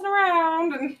messing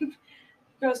around. And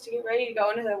goes to get ready to go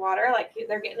into the water, like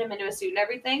they're getting him into a suit and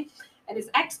everything, and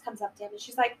his ex comes up to him and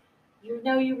she's like, you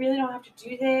know, you really don't have to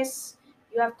do this.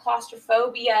 You have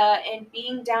claustrophobia, and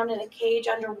being down in a cage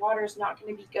underwater is not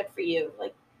going to be good for you.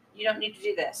 Like, you don't need to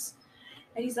do this.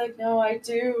 And he's like, no, I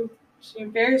do. She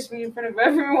embarrassed me in front of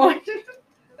everyone.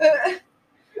 But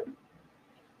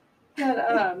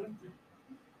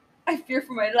I fear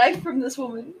for my life from this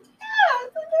woman. Yeah,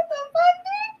 it's like, what the fuck,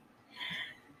 dude?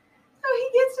 So he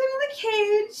gets into the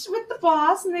cage with the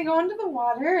boss, and they go into the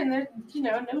water, and there's,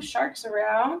 no sharks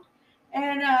around.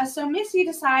 And so Missy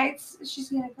decides she's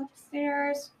going to go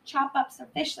upstairs, chop up some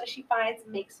fish that she finds,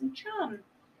 and make some chum.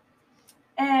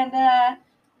 And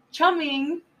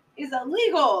chumming is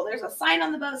illegal. There's a sign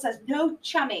on the boat that says no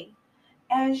chumming.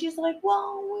 And she's like,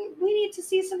 well, we need to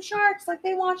see some sharks. Like,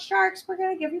 they want sharks. We're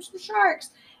going to give them some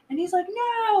sharks. And he's like,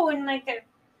 no. And, like, they're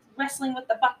wrestling with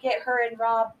the bucket, her and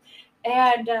Rob.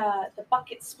 And the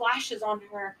bucket splashes on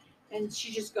her. And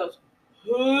she just goes,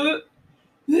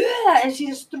 and she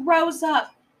just throws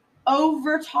up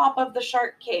over top of the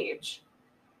shark cage.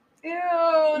 Ew,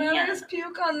 now I just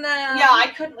puke on them. Yeah, I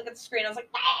couldn't look at the screen. I was like,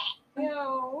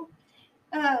 ew.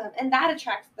 And that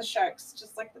attracts the sharks,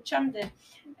 just like the chum did.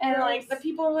 And, like, the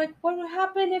people are like, what would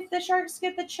happen if the sharks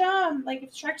get the chum? Like,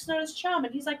 if sharks notice chum?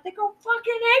 And he's like, they go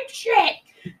fucking apeshit.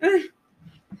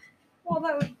 Well,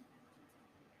 that would...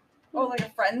 Oh, like a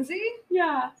frenzy?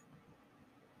 Yeah.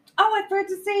 Oh, I forgot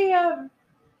to say,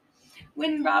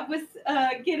 when Rob was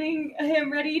getting Tim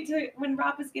ready to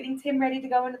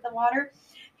go into the water,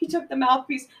 he took the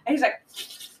mouthpiece and he's like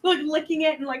licking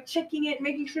it and like checking it,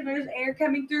 making sure there's air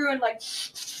coming through, and like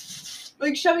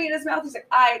shoving it in his mouth. He's like,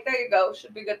 all right, there you go,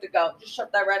 should be good to go. Just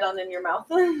shove that right on in your mouth.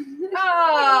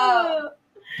 Oh.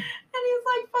 And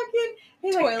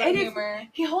he's like, Toilet humor.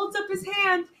 He holds up his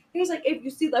hand and he's like, if you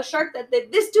see the shark that did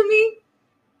this to me,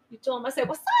 you tell him I said,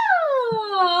 what's up?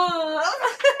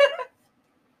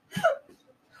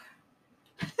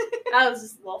 That was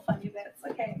just a little funny bits.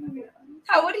 Okay, moving on.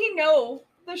 How would he know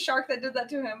the shark that did that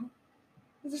to him?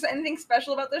 Is there anything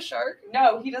special about this shark?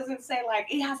 No, he doesn't say like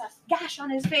he has a gash on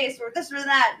his face or this or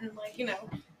that, and like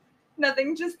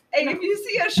Nothing. Just hey, if you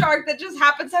see a shark that just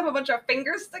happens to have a bunch of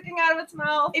fingers sticking out of its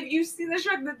mouth. If you see the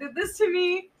shark that did this to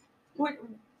me,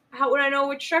 how would I know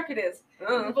which shark it is?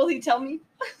 Will he tell me?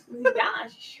 Yeah,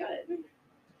 he should.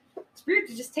 It's weird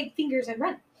to just take fingers and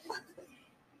run.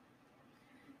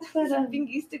 But, some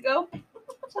fingies to go.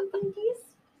 Some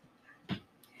fingies.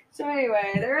 So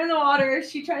anyway, they're in the water.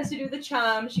 She tries to do the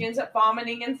chum. She ends up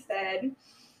vomiting instead.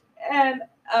 And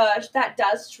that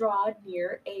does draw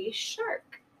near a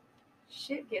shark.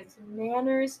 Shit gets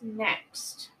manners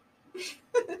next.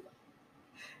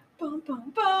 Bum,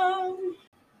 bum, bum.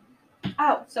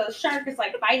 Oh, so the shark is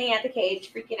like biting at the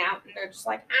cage, freaking out, and they're just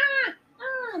like, ah,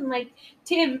 ah. And like,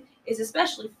 Tim is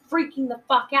especially freaking the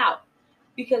fuck out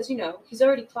because, he's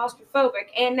already claustrophobic,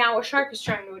 and now a shark is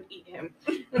trying to eat him.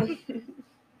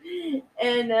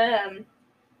 And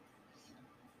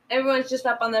everyone's just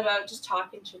up on the boat, just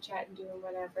talking, chit-chatting, doing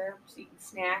whatever, just eating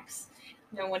snacks.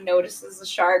 No one notices the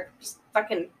shark just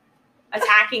fucking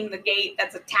attacking the gate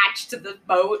that's attached to the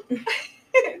boat.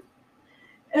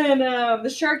 And the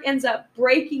shark ends up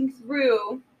breaking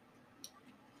through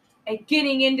and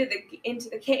getting into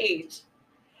the cage.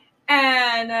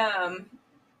 And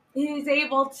he's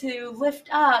able to lift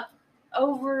up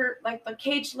over, like the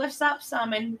cage lifts up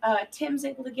some, and Tim's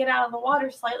able to get out of the water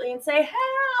slightly and say,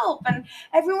 help! And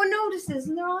everyone notices,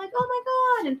 and they're all like, oh my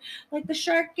god! And like the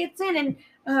shark gets in, and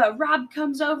Rob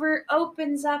comes over,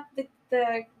 opens up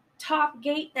the top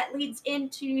gate that leads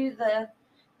into the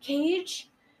cage,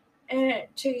 and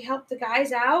to help the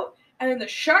guys out, and then the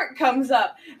shark comes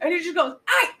up, and he just goes,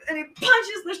 "Ay!" and he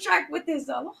punches the shark with his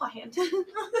aloha hand. And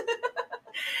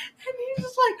he's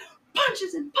just like,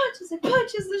 punches and punches and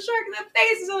punches the shark in the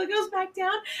face until it goes back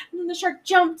down, and then the shark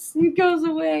jumps and goes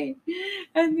away,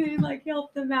 and they like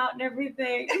help them out and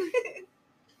everything. It's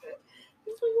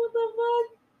like, what the fuck?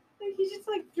 Like, he just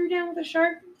like threw down with a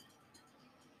shark.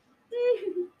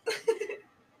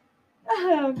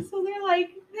 So they're like,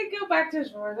 they go back to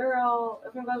shore.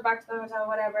 Everyone goes back to the hotel,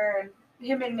 whatever, and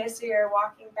him and Missy are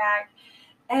walking back,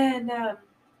 and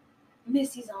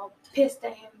Missy's all pissed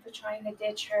at him for trying to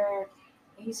ditch her.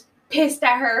 He's pissed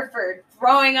at her for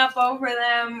throwing up over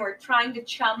them or trying to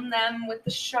chum them with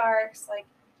the sharks. Like,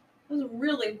 it was a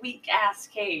really weak ass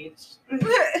cage.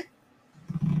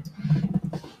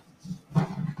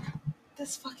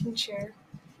 This fucking chair.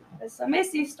 So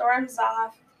Missy storms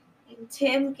off, and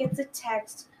Tim gets a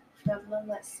text from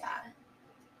Melissa.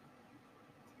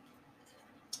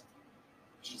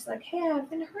 She's like, hey, I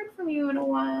haven't heard from you in a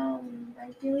while.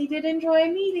 I really did enjoy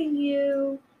meeting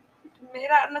you. Made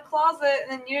out in the closet,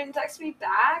 and then you didn't text me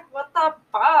back? What the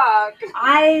fuck?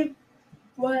 I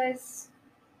was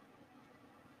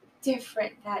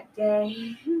different that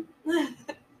day. I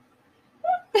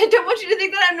don't want you to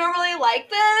think that I'm normally like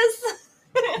this.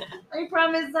 I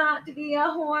promise not to be a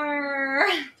whore.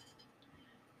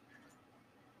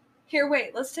 Here,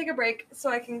 wait. Let's take a break so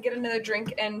I can get another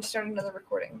drink and start another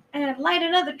recording. And light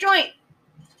another joint.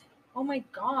 Oh my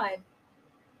god.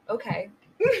 Okay.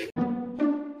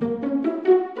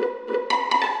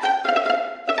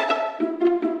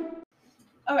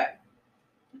 Okay.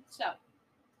 So,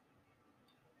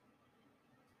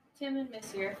 Tim and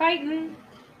Missy are fighting.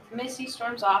 Missy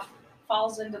storms off,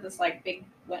 falls into this like big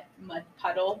wet mud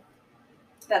puddle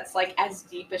that's like as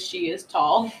deep as she is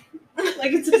tall.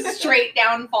 Like it's a straight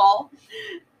downfall.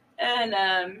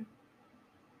 And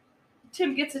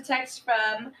Tim gets a text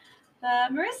from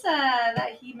Marissa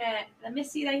that he met, the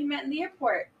Missy that he met in the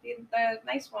airport, the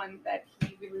nice one that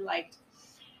he really liked.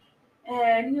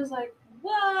 And he was like,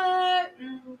 what?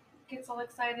 And gets all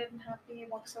excited and happy,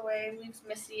 walks away, and leaves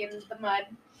Missy in the mud.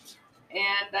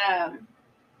 And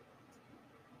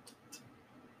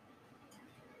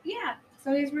yeah,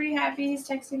 so he's really happy. He's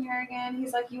texting her again.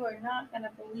 He's like, you are not going to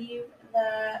believe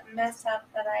the mess up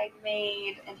that I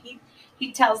made. And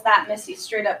he tells that Missy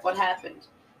straight up what happened.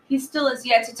 He still has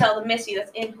yet to tell the Missy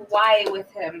that's in Hawaii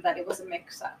with him that it was a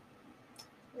mix-up.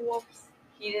 Whoops.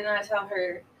 He did not tell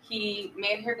her. He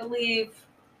made her believe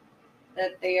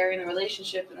that they are in a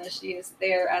relationship and that she is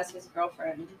there as his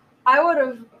girlfriend. That would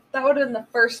have been the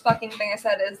first fucking thing I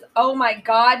said is, oh my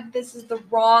god, this is the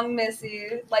wrong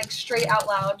Missy. Like, straight out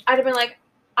loud. I'd have been like,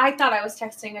 I thought I was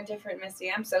texting a different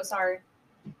Missy. I'm so sorry.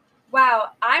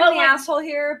 Wow, I'm the asshole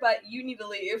here, but you need to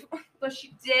leave. But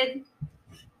she did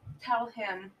tell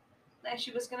him that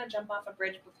she was going to jump off a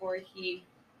bridge before he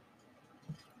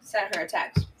sent her a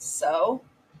text. So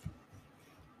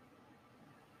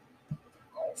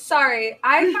Sorry,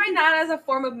 I find that as a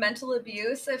form of mental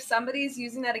abuse. If somebody's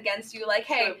using that against you, like,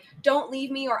 hey, True. don't leave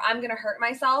me or I'm gonna hurt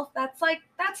myself,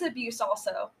 that's abuse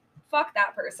also. Fuck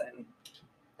that person.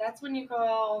 That's when you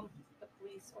call the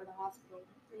police or the hospital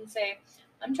and you say,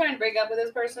 I'm trying to break up with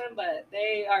this person, but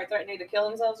they are threatening to kill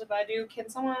themselves if I do. Can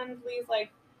someone please,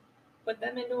 like, put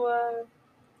them into a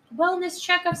wellness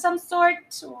check of some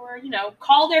sort? Or, you know,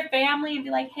 call their family and be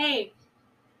like, hey,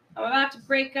 I'm about to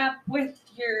break up with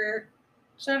your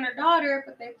son or daughter,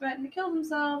 but they threatened to kill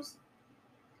themselves.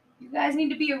 You guys need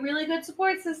to be a really good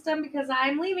support system because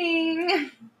I'm leaving.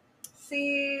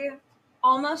 See,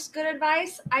 almost good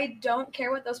advice. I don't care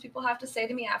what those people have to say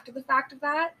to me after the fact of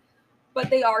that,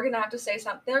 but they are gonna have to say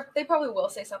something. They probably will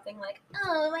say something like,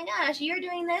 "Oh my gosh, you're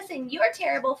doing this and you're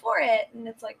terrible for it," and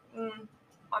it's like,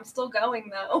 I'm still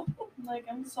going though. Like,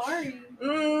 I'm sorry.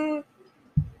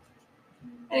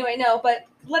 Anyway, no, but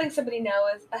letting somebody know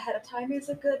is ahead of time is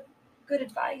a good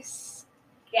advice.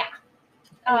 Yeah.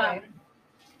 Anyway.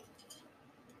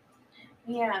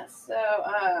 Yeah,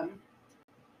 so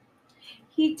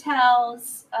he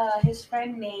tells his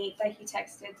friend Nate that he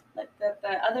texted, like that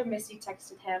the other Missy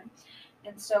texted him,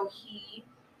 and so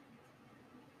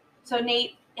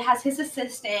Nate has his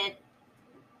assistant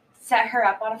set her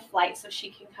up on a flight so she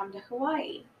can come to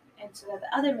Hawaii, and so that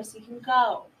the other Missy can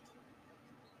go.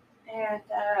 And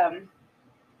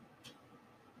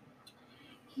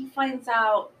he finds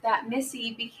out that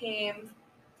Missy became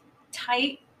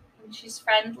tight and she's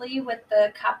friendly with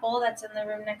the couple that's in the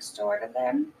room next door to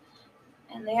them.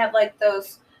 And they have like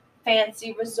those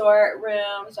fancy resort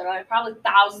rooms that are like probably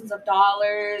thousands of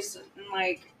dollars. And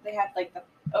like they have like the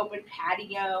open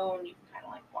patio and you can kind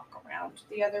of like walk around to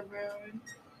the other room.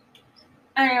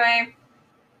 Anyway,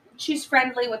 she's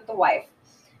friendly with the wife.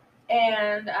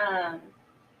 And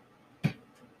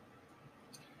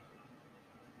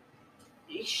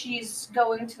she's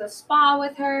going to the spa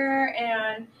with her,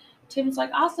 and Tim's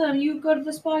like, awesome, you go to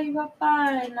the spa, you have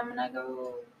fun. I'm gonna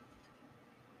go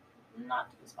not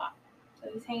to the spa. So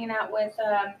he's hanging out with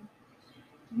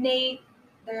Nate.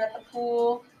 They're at the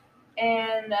pool,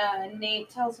 and Nate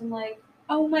tells him like,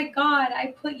 oh my god,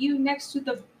 I put you next to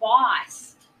the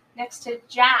boss, next to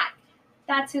Jack.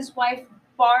 That's his wife,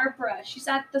 Barbara. She's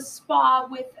at the spa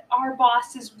with our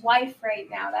boss's wife right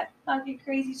now. That fucking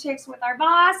crazy chick's with our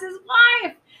boss's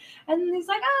wife. And he's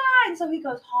like, ah. And so he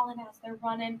goes hauling ass. They're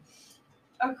running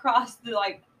across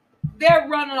they're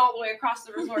running all the way across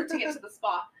the resort to get to the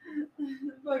spa.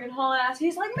 Fucking hauling ass.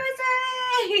 He's like,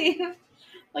 Missy!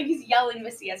 Like he's yelling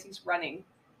Missy as he's running.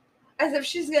 As if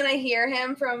she's gonna hear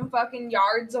him from fucking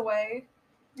yards away.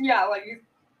 Yeah, like.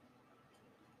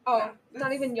 Oh, no,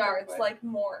 not even yards, like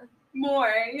more.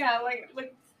 More, yeah, like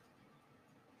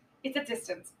it's a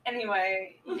distance.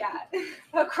 Anyway, yeah.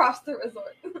 Across the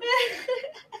resort.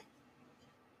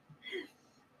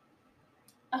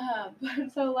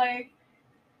 So like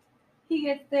he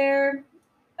gets there,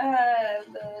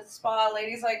 the spa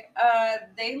lady's like,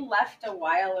 they left a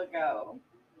while ago.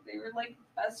 They were like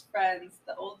best friends.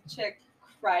 The old chick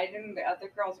cried in the other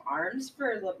girl's arms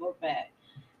for a little bit.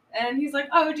 And he's like,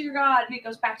 oh dear God. And he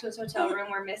goes back to his hotel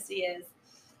room where Missy is.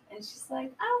 And she's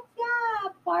like, oh yeah,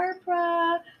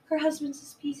 Barbara, her husband's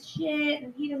this piece of shit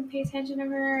and he doesn't pay attention to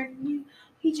her and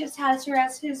he just has her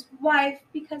as his wife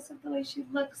because of the way she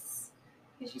looks,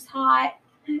 because she's hot.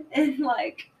 And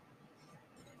like,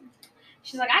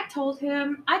 she's like, I told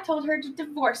her to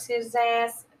divorce his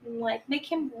ass and like make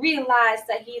him realize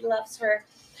that he loves her.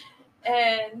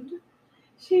 And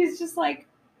she's just like,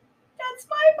 that's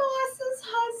my boss's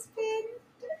husband,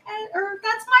 or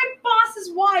that's my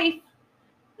boss's wife.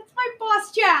 That's my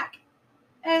boss, Jack.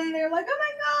 And they're like, oh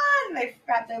my God. And they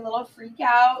got their little freak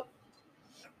out.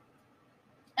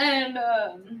 And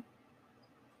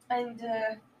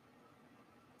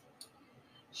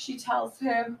she tells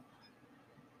him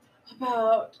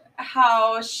about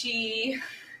how when she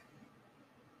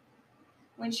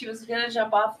was going to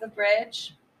jump off the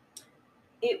bridge,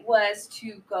 it was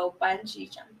to go bungee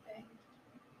jumping.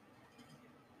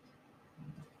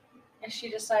 And she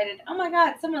decided, oh my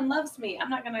God, someone loves me. I'm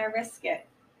not going to risk it.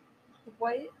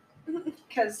 What?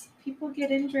 Because people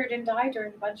get injured and die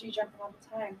during bungee jumping all the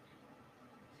time.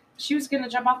 She was going to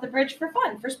jump off the bridge for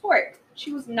fun, for sport.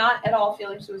 She was not at all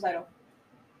feeling suicidal.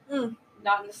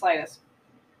 Not in the slightest.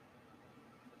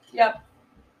 Yep.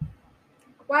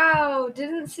 Wow,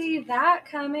 didn't see that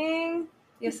coming.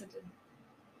 Yes, it did.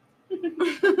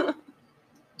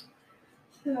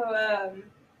 So,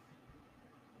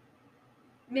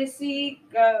 Missy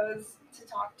goes to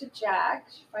talk to Jack.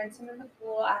 She finds him in the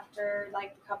pool after,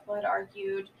 like, the couple had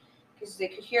argued because they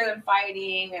could hear them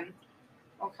fighting and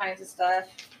all kinds of stuff.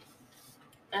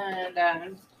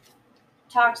 and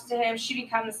talks to him. She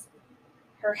becomes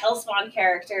her Hellspawn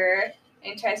character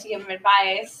and tries to give him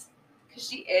advice because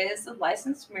she is a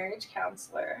licensed marriage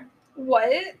counselor.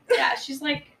 What? Yeah, she's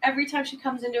like, every time she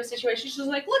comes into a situation, she's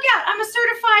like, look out, I'm a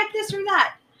certified this or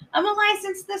that. I'm a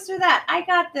licensed this or that. I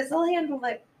got this. I'll handle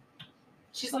it.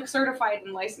 She's like certified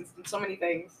and licensed in so many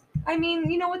things. I mean,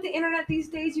 you know, with the internet these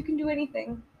days, you can do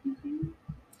anything. Mm-hmm.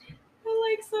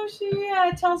 So she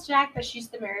tells Jack that she's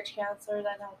the marriage counselor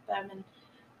that helped them,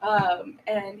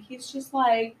 and he's just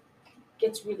like,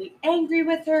 gets really angry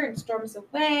with her and storms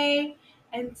away.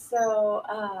 And so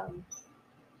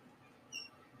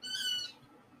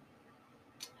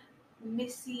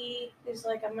Missy is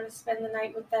like, I'm gonna spend the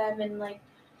night with them and like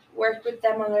work with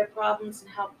them on their problems and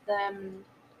help them.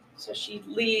 So she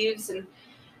leaves, and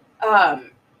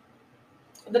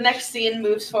the next scene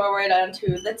moves forward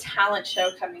onto the talent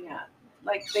show coming up.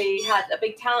 Like, they had a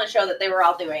big talent show that they were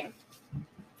all doing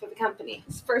for the company.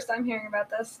 It's the first time hearing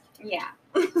about this. Yeah,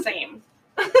 same.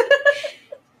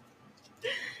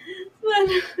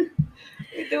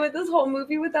 They do it this whole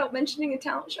movie without mentioning a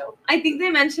talent show. I think they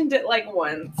mentioned it like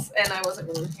once, and I wasn't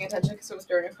really paying attention because it was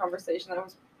during a conversation.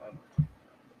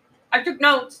 I took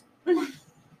notes.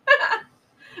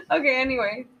 Okay,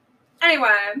 anyway.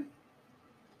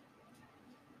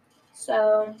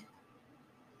 So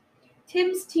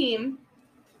Tim's team.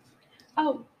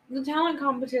 Oh, the talent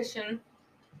competition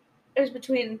is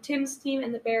between Tim's team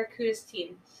and the Barracuda's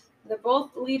team. They're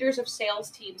both leaders of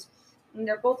sales teams, and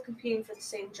they're both competing for the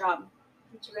same job.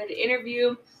 So they had an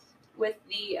interview with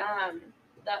the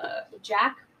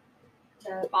Jack,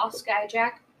 the boss guy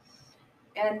Jack,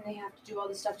 and they have to do all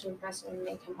this stuff to impress him and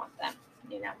make him want them,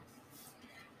 you know.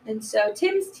 And so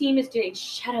Tim's team is doing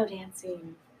shadow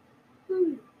dancing.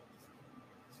 Woo.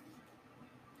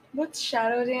 What's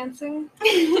shadow dancing?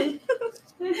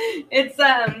 It's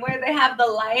where they have the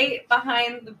light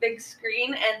behind the big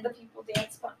screen and the people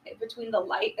dance between the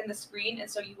light and the screen, and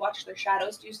so you watch their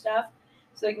shadows do stuff.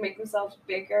 So they can make themselves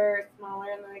bigger,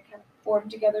 smaller, and then they kind of form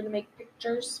together to make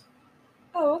pictures.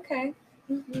 Oh, okay.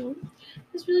 Mm-hmm.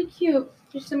 It's really cute.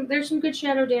 There's some good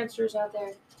shadow dancers out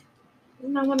there.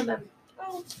 I'm not one of them.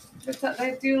 Oh,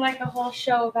 They do like a whole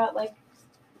show about like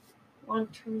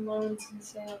long-term loans and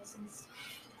sales and stuff.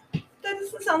 that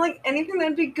doesn't sound like anything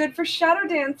that'd be good for shadow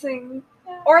dancing.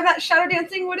 Yeah. Or that shadow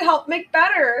dancing would help make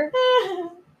better.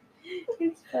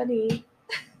 It's funny.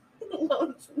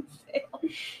 Loans and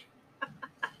sales.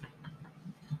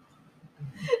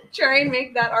 Try and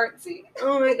make that artsy.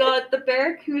 Oh my god, the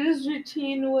Barracuda's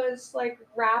routine was like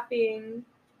rapping.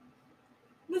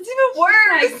 That's even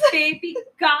worse. Like, baby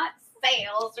got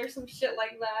sales or some shit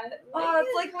like that.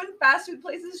 It's like when fast food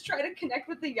places try to connect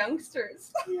with the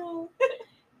youngsters. Yeah.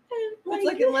 It's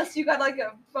like, unless you got like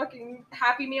a fucking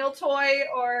Happy Meal toy,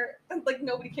 or like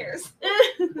nobody cares.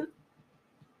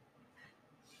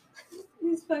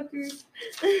 These fuckers.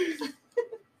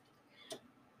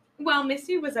 Well,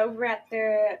 Missy was over at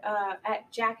at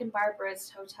Jack and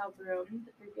Barbara's hotel room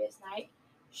the previous night.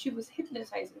 She was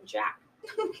hypnotizing Jack.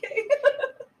 Okay.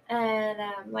 And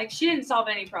like, she didn't solve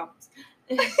any problems.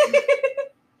 She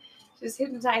just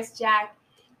hypnotized Jack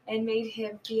and made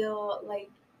him feel like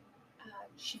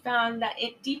she found that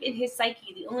deep in his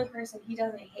psyche, the only person he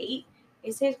doesn't hate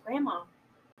is his grandma.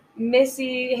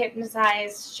 Missy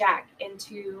hypnotized Jack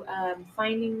into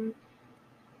finding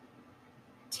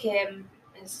Tim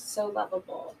as so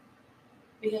lovable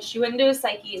because she went into his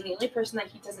psyche, and the only person that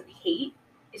he doesn't hate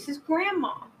is his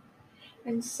grandma.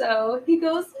 And so he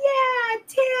goes, yeah,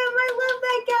 Tim, I love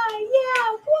that guy.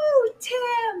 Yeah, woo,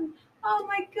 Tim. Oh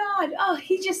my God. Oh,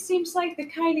 he just seems like the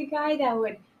kind of guy that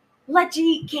would let you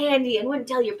eat candy and wouldn't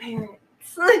tell your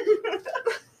parents.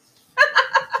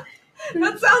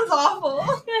 That sounds awful.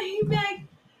 Yeah, he'd be like,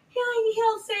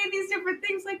 he'll say these different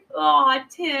things like, "Aw,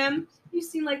 Tim, you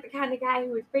seem like the kind of guy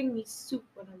who would bring me soup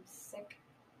when I'm sick."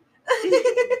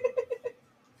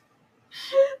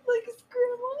 Like his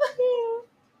grandma.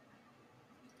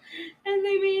 And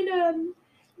they made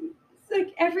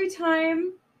like every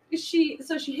time she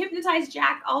hypnotized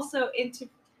Jack also into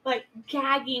like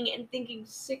gagging and thinking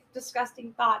sick,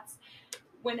 disgusting thoughts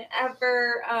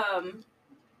whenever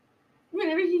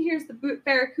he hears the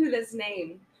Barracuda's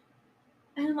name.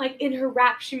 And like in her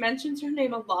rap, she mentions her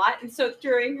name a lot, and so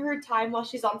during her time while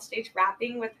she's on stage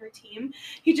rapping with her team,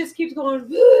 he just keeps going,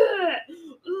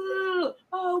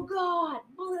 "Oh God,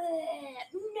 bleh,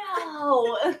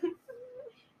 no!" And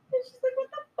she's like, "What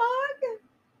the fuck?"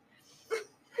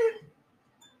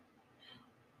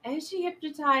 And she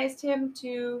hypnotized him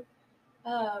to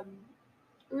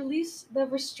release the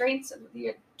restraints of the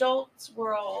adults'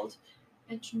 world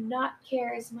and to not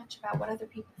care as much about what other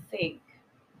people think.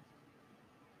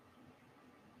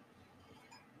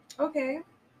 Okay.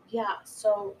 Yeah,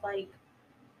 so like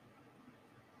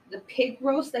the pig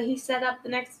roast that he set up the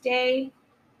next day,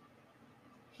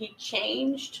 he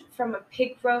changed from a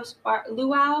pig roast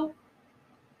luau.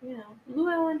 You know,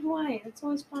 luau in Hawaii. That's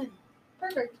always fun.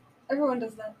 Perfect. Everyone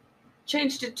does that.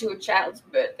 Changed it to a child's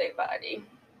birthday party.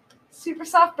 Super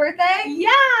soft birthday?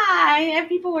 Yeah, and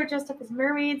people were dressed up as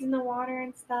mermaids in the water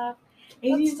and stuff.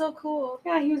 And That's so cool.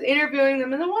 yeah, he was interviewing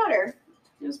them in the water.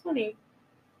 It was funny.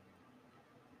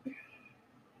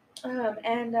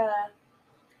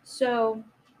 So,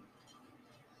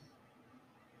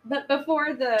 but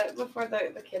before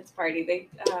the kids' party, they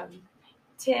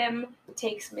Tim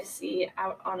takes Missy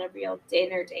out on a real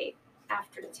dinner date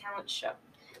after the talent show.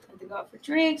 And they go out for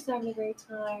drinks, they're having a great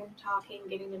time, talking,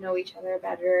 getting to know each other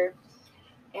better.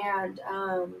 And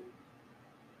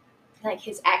like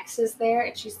his ex is there,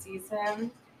 and she sees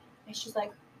him, and she's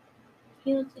like,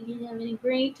 "He looks like he's having a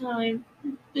great time."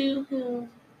 Boo hoo.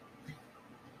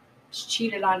 She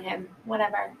cheated on him.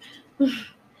 Whatever.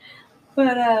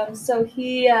 But so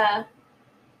he's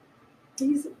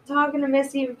talking to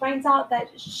Missy and finds out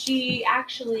that she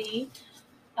actually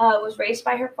was raised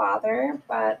by her father,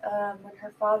 but when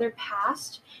her father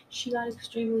passed, she got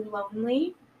extremely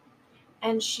lonely,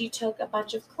 and she took a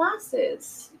bunch of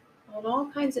classes on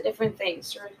all kinds of different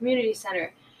things through a community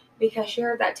center because she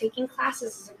heard that taking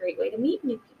classes is a great way to meet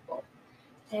new people.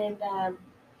 And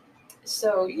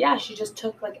so yeah, she just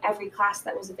took like every class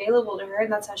that was available to her,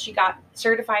 and that's how she got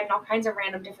certified in all kinds of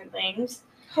random different things.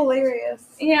 Hilarious.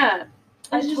 Yeah.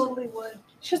 I totally would.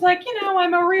 She's like,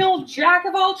 I'm a real jack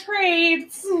of all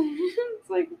trades. It's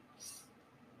like,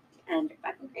 and you're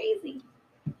fucking crazy.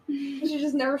 She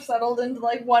just never settled into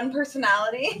like one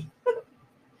personality.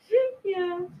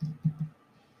 Yeah.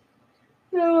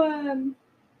 So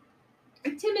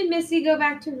Tim and Missy go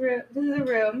back to the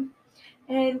room,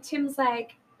 and Tim's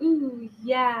like, "Ooh,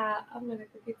 yeah, I'm gonna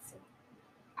go get some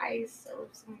ice or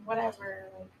some whatever."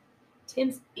 Like,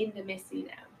 Tim's into Missy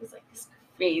now. He's like, "This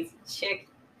crazy chick,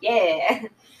 yeah."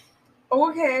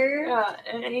 Okay.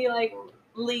 And he like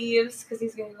leaves because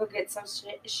he's gonna go get some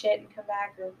shit and come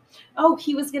back. Or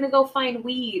he was gonna go find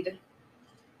weed.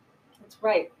 That's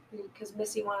right, because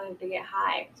Missy wanted to get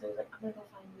high, so he's like, "I'm gonna go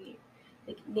find weed.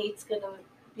 Like Nate's gonna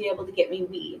be able to get me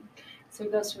weed." So he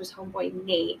goes to his homeboy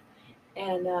Nate,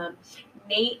 and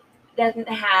Nate doesn't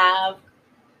have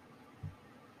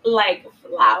like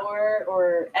flour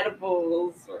or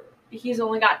edibles, or he's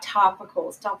only got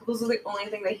topicals. Topicals are the only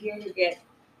thing that he can get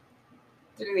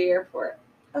through the airport.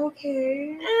 Okay.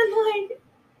 And like,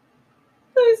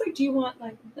 so he's like, "Do you want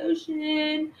like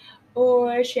lotion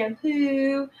or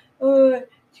shampoo or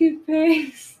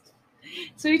toothpaste?"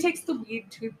 So he takes the weed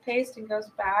toothpaste and goes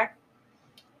back.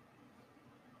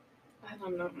 I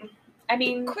don't know. I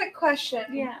mean, Quick question.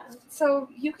 yeah. So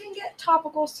you can get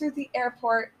topicals through the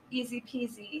airport, easy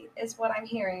peasy, is what I'm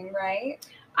hearing, right?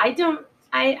 I don't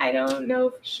know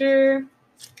for sure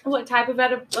what type of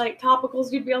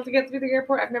topicals you'd be able to get through the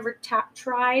airport. I've never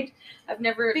tried. I've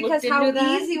never Because looked how into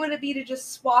that. easy would it be to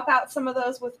just swap out some of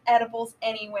those with edibles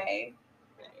anyway?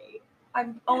 Right.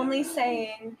 I'm only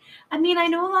saying. I mean, I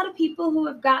know a lot of people who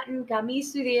have gotten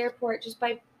gummies through the airport just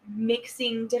by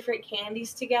mixing different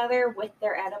candies together with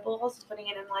their edibles, putting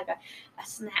it in like a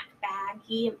snack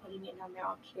baggie and putting it on their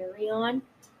carry-on.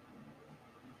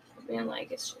 Being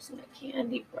like, "It's just my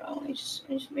candy, bro. I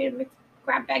just made a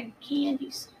grab bag of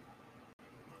candies."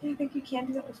 I think you can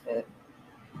do that with fit.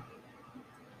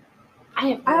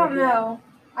 I don't know.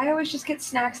 I always just get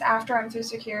snacks after I'm through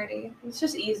security. It's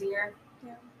just easier.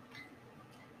 Yeah.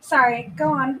 Sorry,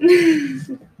 go on.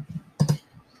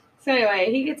 So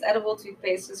anyway, he gets edible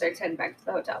toothpaste and starts heading back to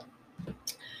the hotel.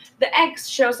 The ex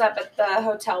shows up at the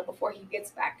hotel before he gets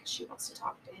back because she wants to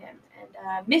talk to him.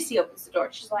 And Missy opens the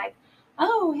door. She's like,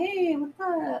 "Oh, hey, what's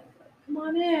up? Come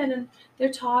on in." And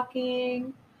they're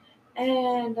talking.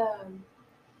 And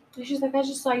she's like, "I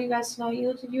just saw you guys tonight. You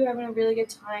looked like you were having a really good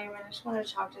time. And I just wanted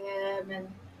to talk to him." And,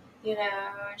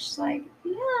 she's like,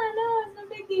 "Yeah, no, it's no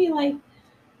biggie." Like,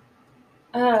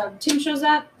 Tim shows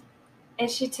up. And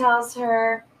she tells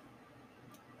her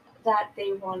that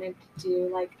they wanted to do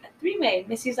like a three-way.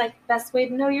 Missy's like, "Best way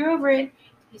to know you're over it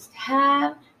is to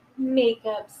have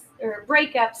makeups or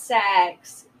breakup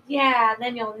sex. Yeah,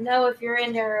 then you'll know if you're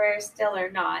into her still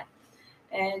or not."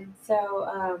 And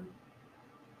so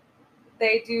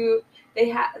they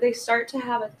start to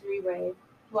have a three-way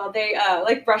while they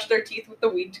brush their teeth with the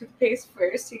weed toothpaste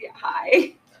first to get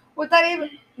high. Would that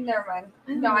even? Never mind.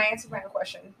 No, I answered my own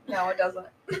question. No, it doesn't.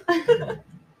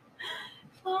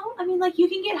 Well, I mean, like, you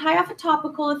can get high off a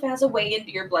topical if it has a way into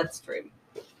your bloodstream.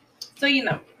 So,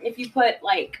 if you put,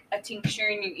 like, a tincture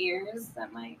in your ears, you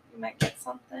might get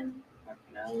something. Who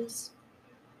knows?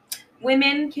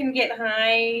 Women can get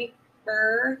higher,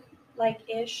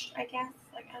 like-ish, I guess.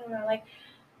 Like, I don't know. Like,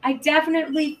 I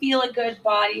definitely feel a good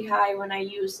body high when I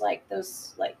use, like,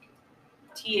 those, like,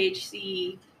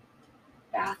 THC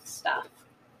bath stuff.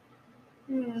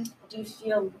 I do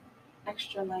feel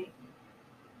extra light.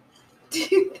 Do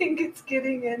you think it's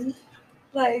getting in,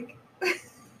 like...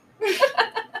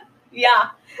 Yeah.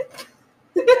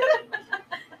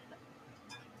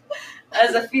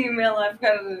 As a female, I've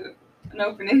got an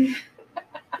opening.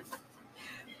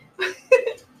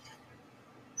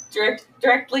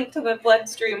 Direct link to the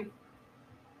bloodstream.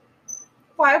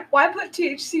 Why put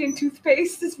THC in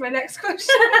toothpaste is my next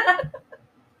question.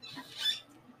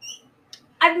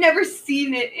 I've never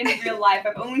seen it in real life.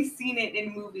 I've only seen it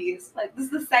in movies. Like, this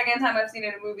is the second time I've seen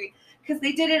it in a movie. Because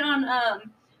they did it on,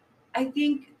 I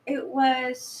think it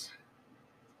was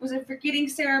it Forgetting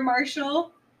Sarah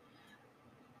Marshall?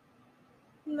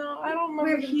 No, I don't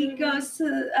remember. Where he goes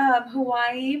to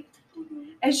Hawaii,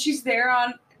 and she's there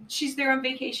on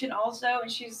vacation also,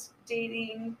 and she's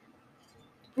dating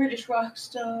British rock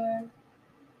star.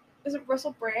 Is it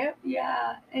Russell Brand?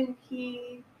 Yeah, and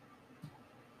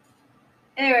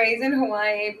anyway, he's in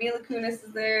Hawaii. Mila Kunis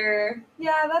is there.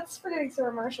 Yeah, that's Forgetting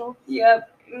Sarah Marshall.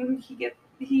 Yep, and he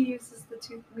uses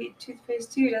the weed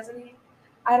toothpaste too, doesn't he?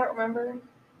 I don't remember.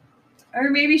 Or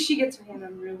maybe she gets her hand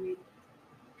on real weed.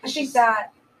 I think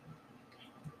that.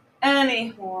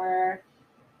 Anyhow.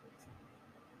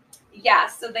 Yeah,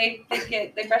 so they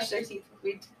brush their teeth with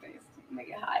weed toothpaste and they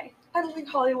get high. I don't think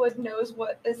Hollywood knows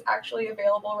what is actually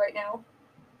available right now.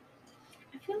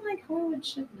 I feel like Hollywood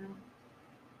should know.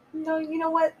 No, you know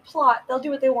what? Plot. They'll do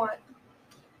what they want.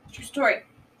 True story.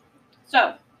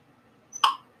 So.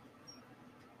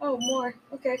 Oh, more.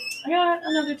 Okay. I got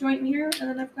another joint in here, and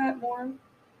then I've got more.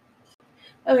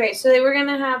 Okay, so they were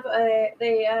gonna have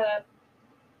they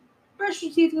brushed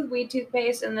their teeth with weed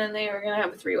toothpaste, and then they were gonna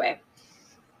have a 3-way.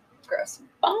 Gross.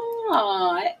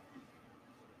 But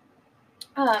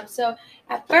so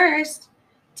at first,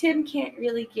 Tim can't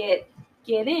really get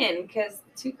in because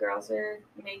the two girls are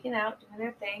making out, doing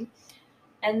their thing,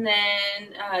 and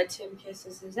then Tim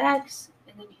kisses his ex,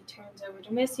 and then he turns over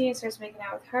to Missy and starts making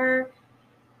out with her.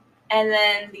 And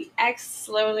then the ex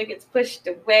slowly gets pushed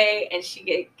away, and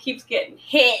she keeps getting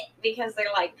hit because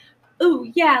they're like,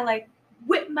 "Ooh, yeah, like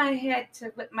whip my head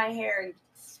to whip my hair and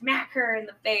smack her in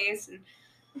the face and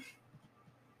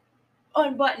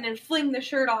unbutton and fling the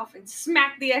shirt off and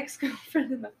smack the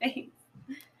ex-girlfriend in the face."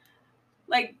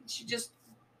 Like, she just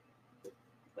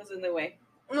was in the way.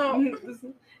 No.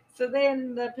 So they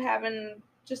ended up having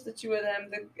just the two of them.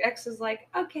 The ex is like,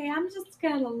 "Okay, I'm just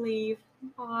gonna leave.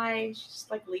 Bye." She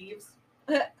just, like, leaves.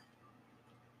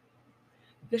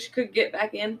 She could get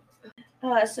back in.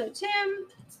 So Tim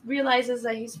realizes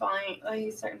that he's starting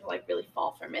to, like, really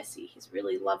fall for Missy. He's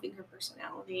really loving her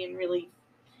personality and really,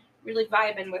 really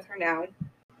vibing with her now.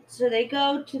 So they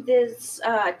go to this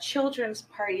children's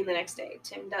party the next day.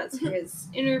 Tim does his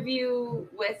interview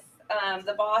with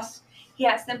the boss. He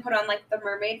has them put on, like, the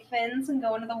mermaid fins and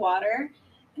go into the water.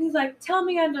 And he's like, "Tell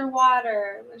me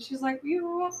underwater." And she's like, "You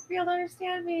won't be able to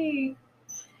understand me."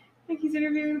 Like, he's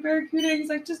interviewing a barracuda. And he's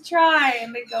like, "Just try."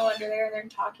 And they go under there and they're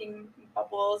talking in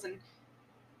bubbles. And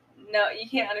no, you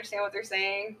can't understand what they're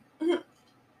saying. And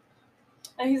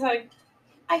he's like,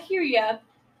 "I hear ya.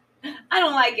 I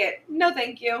don't like it. No,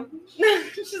 thank you."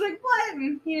 She's like, "What?"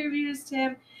 And he interviews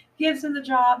Tim, gives him the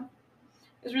job.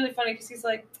 It was really funny because he's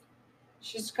like,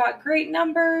 "She's got great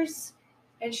numbers,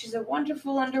 and she's a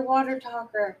wonderful underwater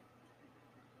talker.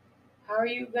 How are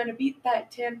you going to beat that,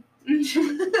 Tim?"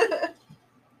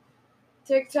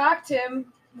 TikTok,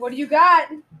 Tim. What do you got?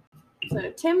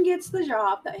 So Tim gets the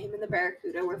job that him and the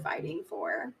barracuda were fighting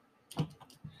for.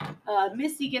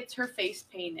 Missy gets her face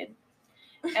painted.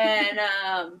 And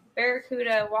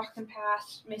barracuda walking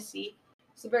past Missy.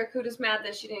 So barracuda's mad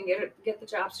that she didn't get the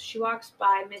job, so she walks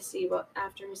by Missy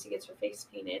after Missy gets her face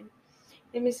painted.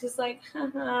 And Missy's like,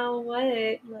 "Haha,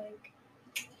 what?" Like,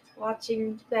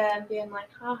 watching them being like,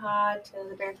 "Haha," to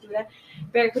the barracuda.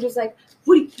 Barracuda's like,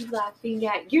 "What are you laughing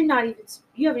at? You haven't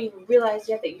even realized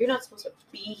yet that you're not supposed to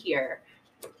be here."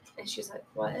 And she's like,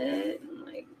 "What?" And,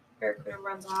 like, barracuda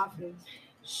runs off, and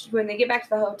when they get back to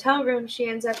the hotel room, she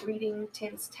ends up reading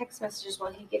Tim's text messages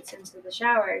while he gets into the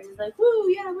shower. He's like, "Woo,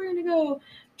 yeah, we're gonna go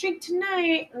drink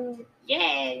tonight. Yeah,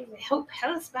 I hope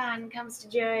Hellspawn comes to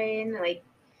join." Like,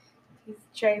 he's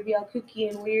trying to be all kooky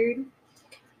and weird.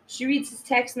 She reads his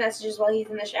text messages while he's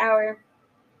in the shower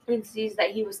and sees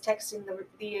that he was texting the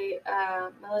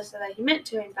Melissa that he meant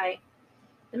to invite,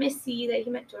 the Missy that he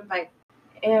meant to invite.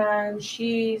 and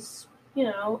she's,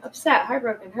 upset,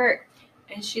 heartbroken, hurt,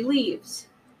 and she leaves.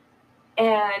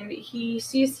 And he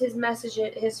sees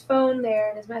his phone there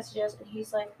and his messages, and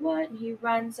he's like, "What?" And he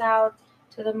runs out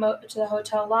to the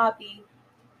hotel lobby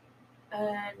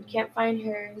and can't find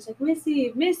her. He's like,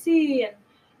 "Missy, Missy,"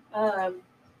 and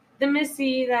the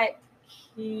Missy that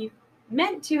he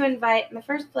meant to invite in the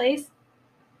first place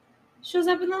shows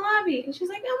up in the lobby, and she's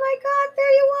like, "Oh my God,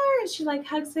 there you are!" And she like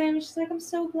hugs him. She's like, "I'm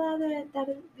so glad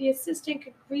that the assistant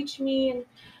could reach me, and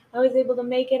I was able to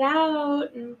make it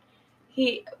out." And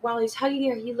while he's hugging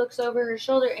her, he looks over her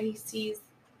shoulder and he sees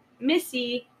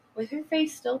Missy with her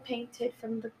face still painted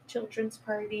from the children's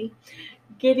party,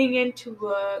 getting into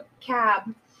a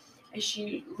cab, and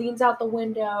she leans out the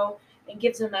window and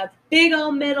gives him a big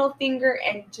old middle finger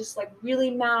and just like really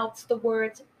mouths the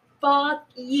words "fuck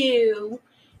you,"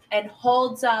 and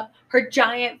holds up her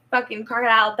giant fucking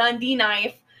Crocodile Dundee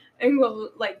knife and will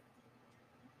like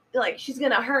she's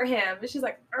gonna hurt him. And she's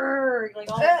like, like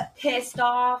all pissed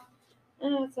off.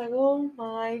 And it's like, oh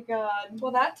my God.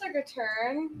 Well, that took a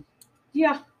turn.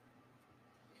 Yeah.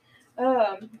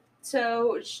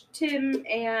 So Tim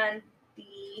and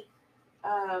the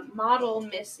model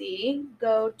Missy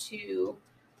go to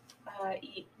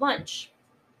eat lunch,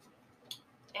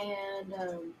 and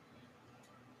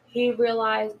he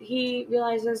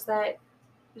realizes that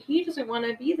he doesn't want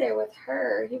to be there with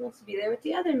her. He wants to be there with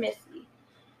the other Missy,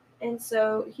 and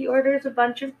so he orders a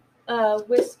bunch of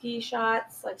whiskey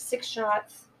shots, like 6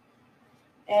 shots,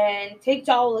 and takes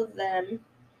all of them.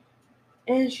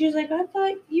 And she's like, "I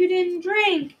thought you didn't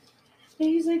drink." And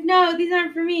he's like, "No, these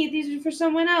aren't for me. These are for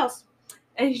someone else."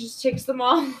 And he just takes them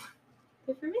all.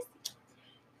 They're for Missy.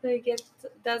 So he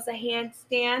does a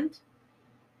handstand,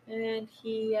 and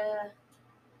he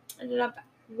ended up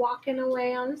walking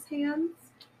away on his hands.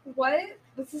 What?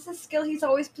 Was this a skill he's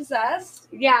always possessed?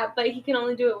 Yeah, but he can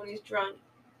only do it when he's drunk.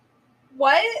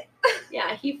 What?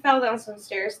 Yeah, he fell down some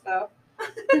stairs, though.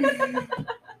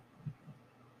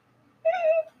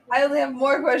 I only have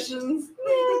more questions.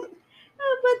 Yeah.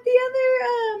 But the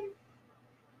other,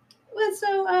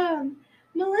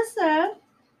 Melissa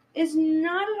is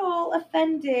not at all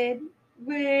offended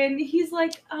when he's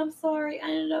like, "I'm sorry, I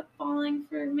ended up falling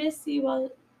for Missy,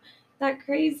 well, that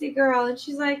crazy girl." And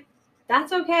she's like,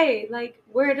 "That's okay. Like,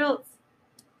 we're adults.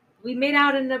 We made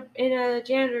out in a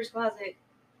janitor's closet.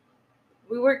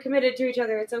 We weren't committed to each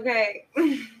other. It's okay."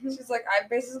 She's like, "I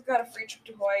basically got a free trip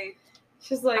to Hawaii."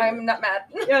 She's like, "I'm not mad."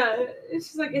 Yeah.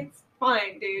 She's like, "It's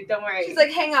fine, dude. Don't worry." She's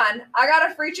like, "Hang on. I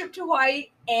got a free trip to Hawaii,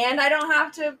 and I don't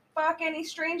have to fuck any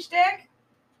strange dick?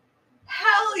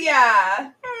 Hell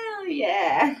yeah. "Hell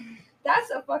yeah."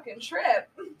 That's a fucking trip."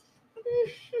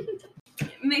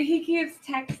 He keeps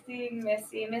texting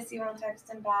Missy. Missy won't text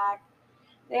him back.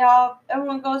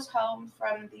 Everyone goes home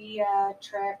from the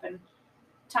trip, and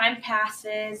time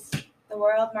passes. The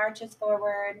world marches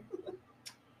forward.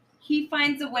 He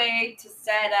finds a way to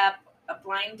set up a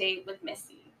blind date with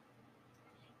Missy.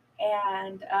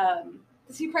 And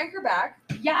does he prank her back?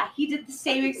 Yeah, he did the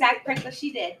same exact prank that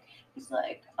she did. He's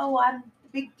like, "Oh, I'm the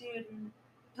big dude in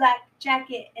the black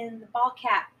jacket and the ball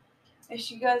cap." And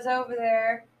she goes over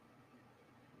there,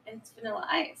 and it's Vanilla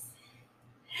Ice.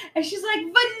 And she's like,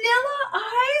 "Vanilla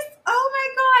Ice? Oh my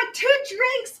God, 2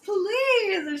 drinks,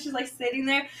 please." And she's like sitting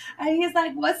there, and he's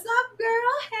like, "What's up,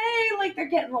 girl? Hey." Like, they're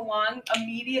getting along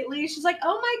immediately. She's like,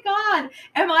 "Oh my God,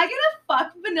 am I gonna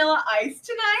fuck Vanilla Ice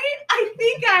tonight? I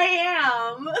think I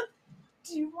am."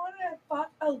 Do you want to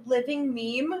fuck a living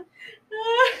meme?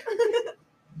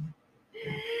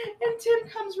 And Tim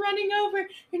comes running over,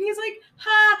 and he's like,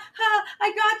 "Ha, ha,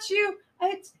 I got you.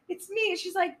 It's me." And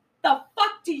she's like, "The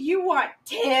fuck do you want,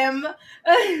 Tim?"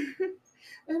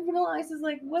 And Vanilla Ice is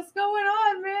like, "What's going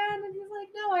on, man?" And he's like,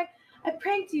 "No, I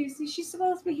pranked you. See, she's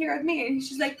supposed to be here with me." And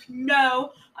she's like,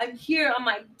 "No, I'm here on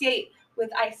my date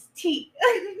with iced tea."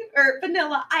 Or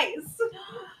Vanilla Ice.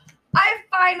 I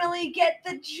finally get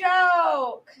the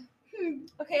joke.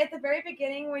 Okay, at the very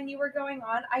beginning when you were going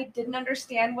on, I didn't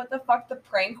understand what the fuck the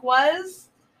prank was.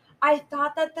 I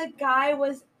thought that the guy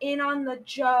was in on the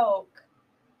joke.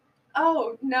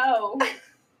 Oh, no.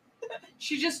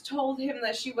 She just told him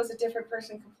that she was a different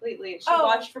person completely. She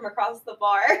watched from across the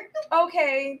bar.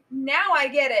 Okay, now I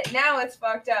get it. Now it's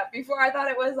fucked up. Before I thought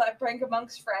it was a prank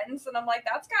amongst friends, and I'm like,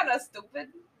 that's kind of stupid.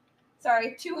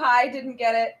 Sorry, too high, didn't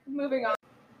get it. Moving on.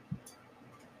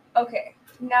 Okay,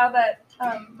 now that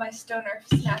my stoner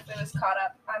snafu is caught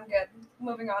up, I'm good.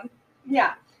 Moving on.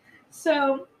 Yeah.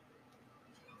 So,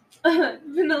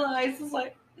 Vanilla Ice is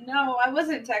like, "No, I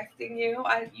wasn't texting you.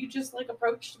 You just like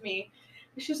approached me."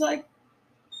 And she's like,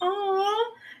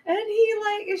 "Aw."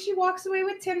 And she walks away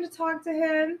with Tim to talk to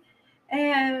him.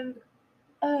 And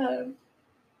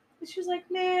she was like,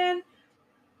 man,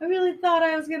 I really thought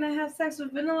I was going to have sex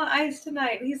with Vanilla Ice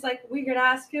tonight. And he's like, we could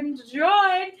ask him to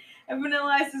join. And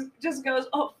Vanilla Ice just goes,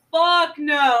 oh, fuck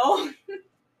no.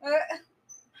 It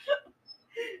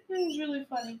was really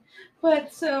funny.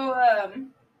 But so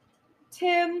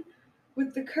Tim,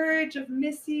 with the courage of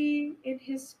Missy in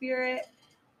his spirit,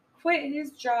 quit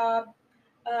his job.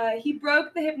 He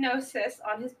broke the hypnosis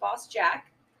on his boss, Jack.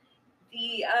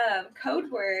 The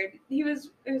code word, it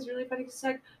was really funny. He's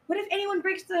like, what if anyone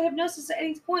breaks the hypnosis at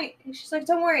any point? And she's like,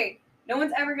 don't worry, no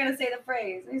one's ever gonna say the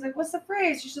phrase. And he's like, what's the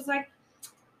phrase? She's just like,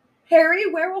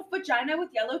 hairy werewolf vagina with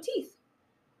yellow teeth.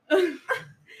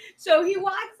 So he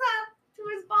walks up to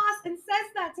his boss and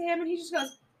says that to him, and he just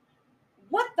goes,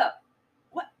 what?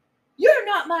 You're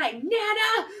not my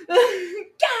nana.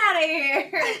 Get out of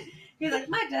here. He's like,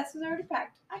 my desk is already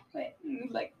packed, I quit. And he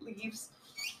like leaves.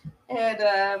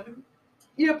 And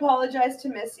he apologized to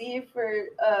Missy for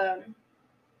the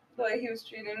way he was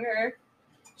treating her.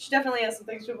 She definitely has some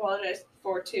things to apologize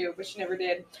for too, but she never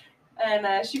did.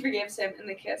 And she forgives him, and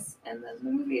they kiss, and then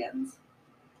the movie ends.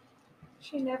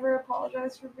 She never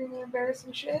apologized for being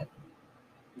embarrassing shit.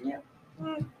 Yeah.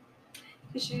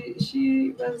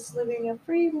 She was living a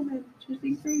free woman. She was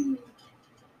being free.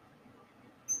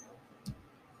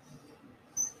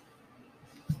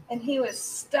 And he was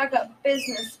stuck-up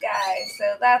business guy,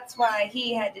 so that's why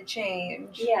he had to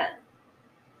change. Yeah.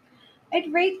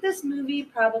 I'd rate this movie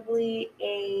probably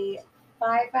a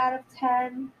 5 out of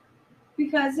 10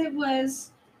 because it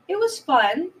was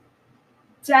fun.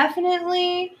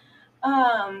 Definitely,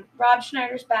 Rob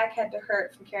Schneider's back had to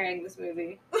hurt from carrying this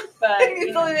movie. But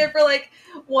he's only there for like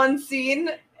one scene.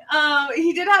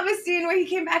 He did have a scene where he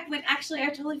came back when, actually, I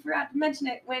totally forgot to mention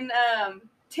it, when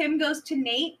Tim goes to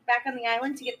Nate back on the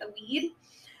island to get the weed.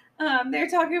 They're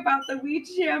talking about the weed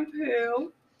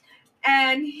shampoo,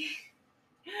 and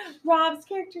Rob's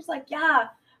character's like, yeah,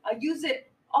 I use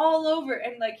it all over,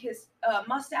 and like his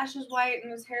mustache is white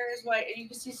and his hair is white, and you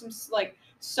can see some like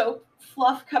soap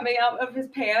fluff coming out of his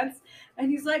pants,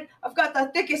 and he's like, I've got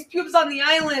the thickest pubes on the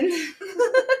island.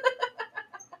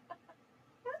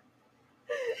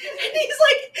 And he's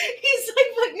like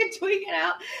fucking tweaking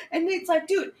out, and Nate's like,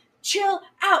 dude, chill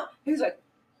out. And he's like,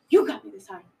 you got me this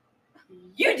time.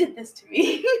 You did this to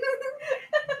me.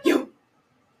 You.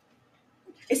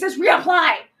 It says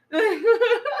reapply.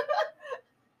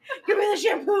 Give me the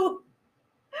shampoo.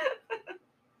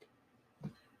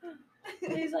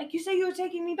 And he's like, you say you were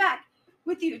taking me back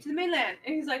with you to the mainland.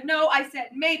 And he's like, no, I said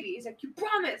maybe. He's like, you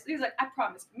promised. And he's like, I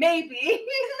promised. Maybe.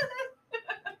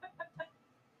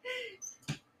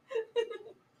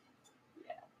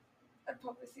 Yeah. I'd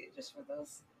probably see it just for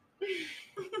those. It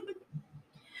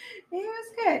was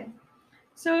good.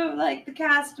 So, like, the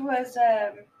cast was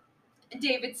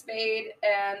David Spade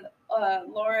and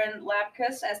Lauren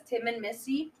Lapkus as Tim and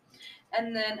Missy.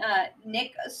 And then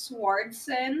Nick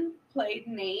Swardson played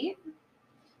Nate.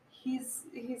 He's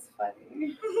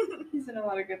funny. He's in a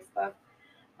lot of good stuff.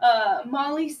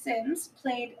 Molly Sims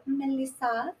played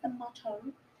Melissa, the motto.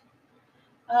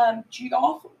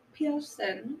 Geoff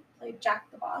Pearson played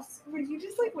Jack the Boss. Were you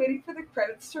just like waiting for the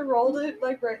credits to roll to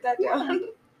like write that down?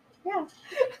 Yeah.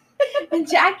 And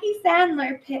Jackie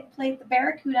Sandler played the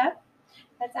Barracuda.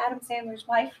 That's Adam Sandler's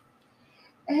wife.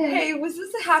 And hey, was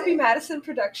this a Happy Madison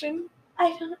production?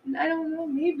 I don't know,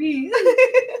 maybe.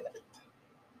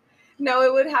 No,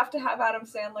 it would have to have Adam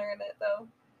Sandler in it though.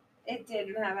 It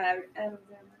didn't have Adam Sandler,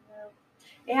 no.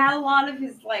 It had a lot of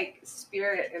his like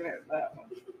spirit in it though.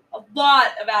 A lot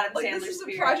of Adam like, Sandler's this is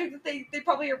spirit. a project that they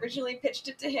probably originally pitched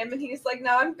it to him, and he's like,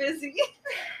 "No, I'm busy."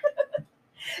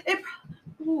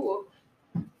 Ooh.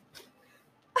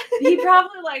 He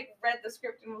probably like read the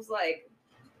script and was like,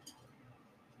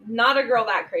 "Not a girl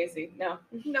that crazy." No,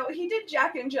 no, he did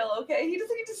Jack and Jill. Okay, he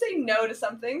doesn't get to say no to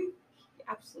something. He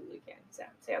absolutely can.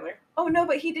 Sandler. Oh no,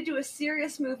 but he did do a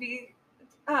serious movie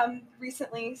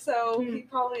recently, so he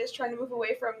probably is trying to move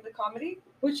away from the comedy.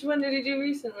 Which one did he do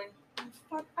recently?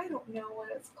 Fuck, I don't know what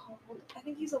it's called. I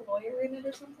think he's a lawyer in it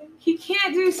or something. He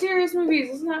can't do serious movies.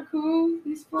 It's not cool.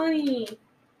 He's funny.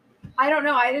 I don't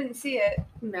know. I didn't see it.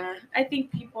 Nah. I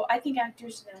think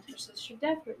actors and actresses should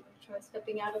definitely try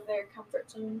stepping out of their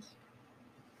comfort zones.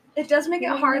 It does make it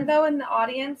hard though in the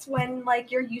audience when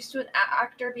like you're used to an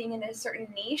actor being in a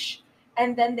certain niche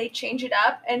and then they change it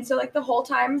up, and so like the whole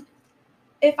time,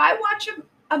 if I watch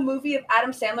a movie of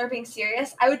Adam Sandler being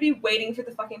serious, I would be waiting for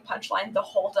the fucking punchline the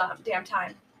whole damn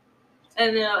time.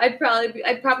 And I'd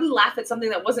probably laugh at something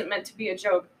that wasn't meant to be a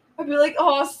joke. I'd be like,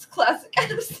 oh, it's classic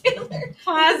Adam Sandler.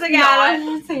 Classic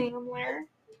Adam Sandler.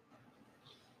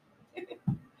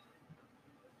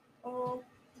 Oh.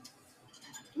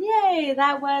 Yay!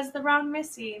 That was the Wrong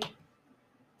Missy.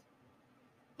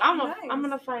 I'm Nice.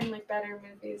 gonna find like better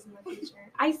movies in the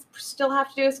future. I still have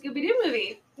to do a Scooby-Doo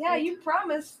movie. Yeah, you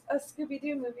promised a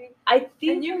Scooby-Doo movie. I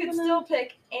think And you could still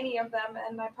pick any of them,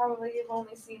 and I probably have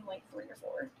only seen like 3 or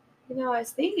 4. You know, I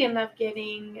was thinking of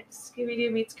getting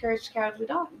Scooby-Doo meets Courage the Cowardly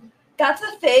Dog. That's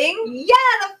a thing?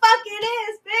 Yeah, the fuck it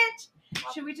is, bitch!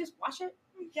 Should we just watch it?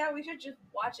 Yeah, we should just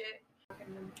watch it.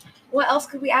 What else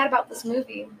could we add about this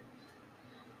movie?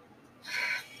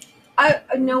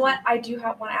 You know what? I do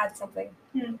want to add something.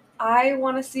 I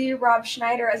want to see Rob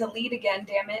Schneider as a lead again,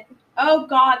 damn it. Oh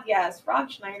god, yes. Rob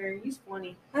Schneider, he's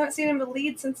funny. I haven't seen him a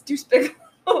lead since Deuce Bigelow.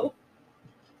 You're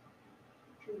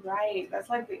right. That's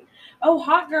like the... Oh,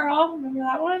 Hot Girl. Remember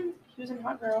that one? He was in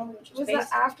Hot Girl. Which Was that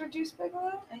after Deuce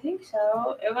Bigelow? I think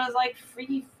so. It was like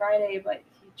Freaky Friday, but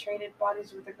he traded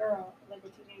bodies with a girl, like a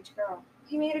teenage girl.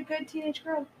 He made a good teenage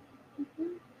girl.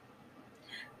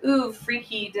 Mm-hmm. Ooh,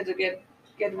 Freaky did a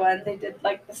good one. They did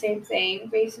like the same thing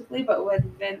basically, but with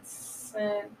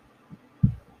Vincent. Oh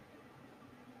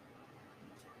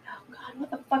god, what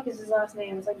the fuck is his last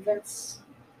name? It's like Vince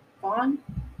Vaughn.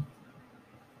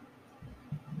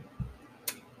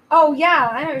 Oh yeah,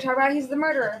 I know what you're talking about. He's the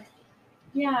murderer.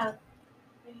 Yeah,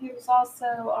 he was also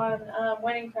on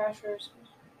Wedding Crashers.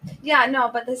 Yeah, no,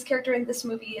 but this character in this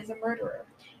movie is a murderer.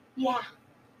 Yeah.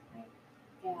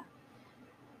 Yeah.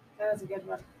 That was a good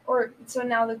one. Or so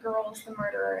now the girl's the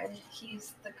murderer and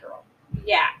he's the girl.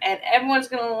 Yeah, and everyone's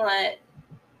gonna let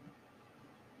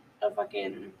a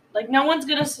fucking no one's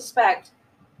gonna suspect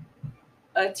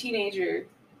a teenager.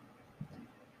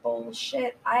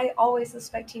 Bullshit. I always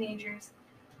suspect teenagers.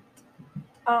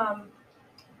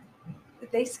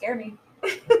 They scare me.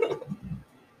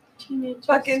 Teenagers.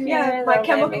 Fucking yeah, My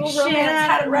Chemical Romance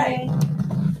had it right.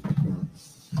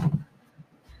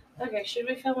 Okay, should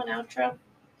we film an outro?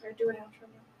 Or do an outro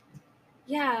now?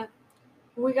 Yeah.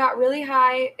 We got really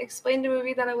high, explained a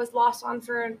movie that I was lost on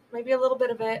for maybe a little bit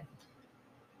of it.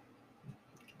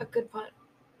 A good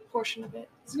portion of it.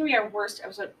 This is going to be our worst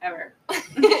episode ever.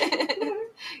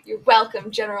 You're welcome,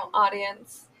 general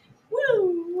audience.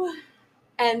 Woo!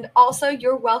 And also,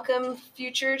 you're welcome,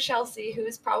 future Chelsea, who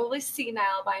is probably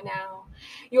senile by now.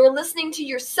 You're listening to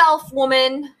yourself,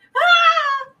 woman.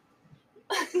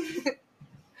 Ah!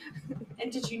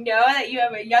 And did you know that you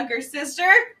have a younger sister?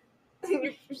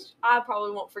 I probably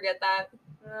won't forget that.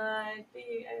 I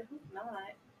hope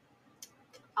not.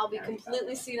 I'll be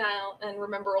completely senile and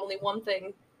remember only one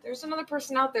thing. There's another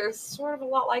person out there sort of a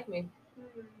lot like me.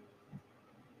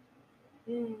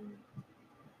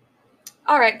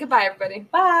 All right, goodbye, everybody.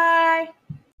 Bye.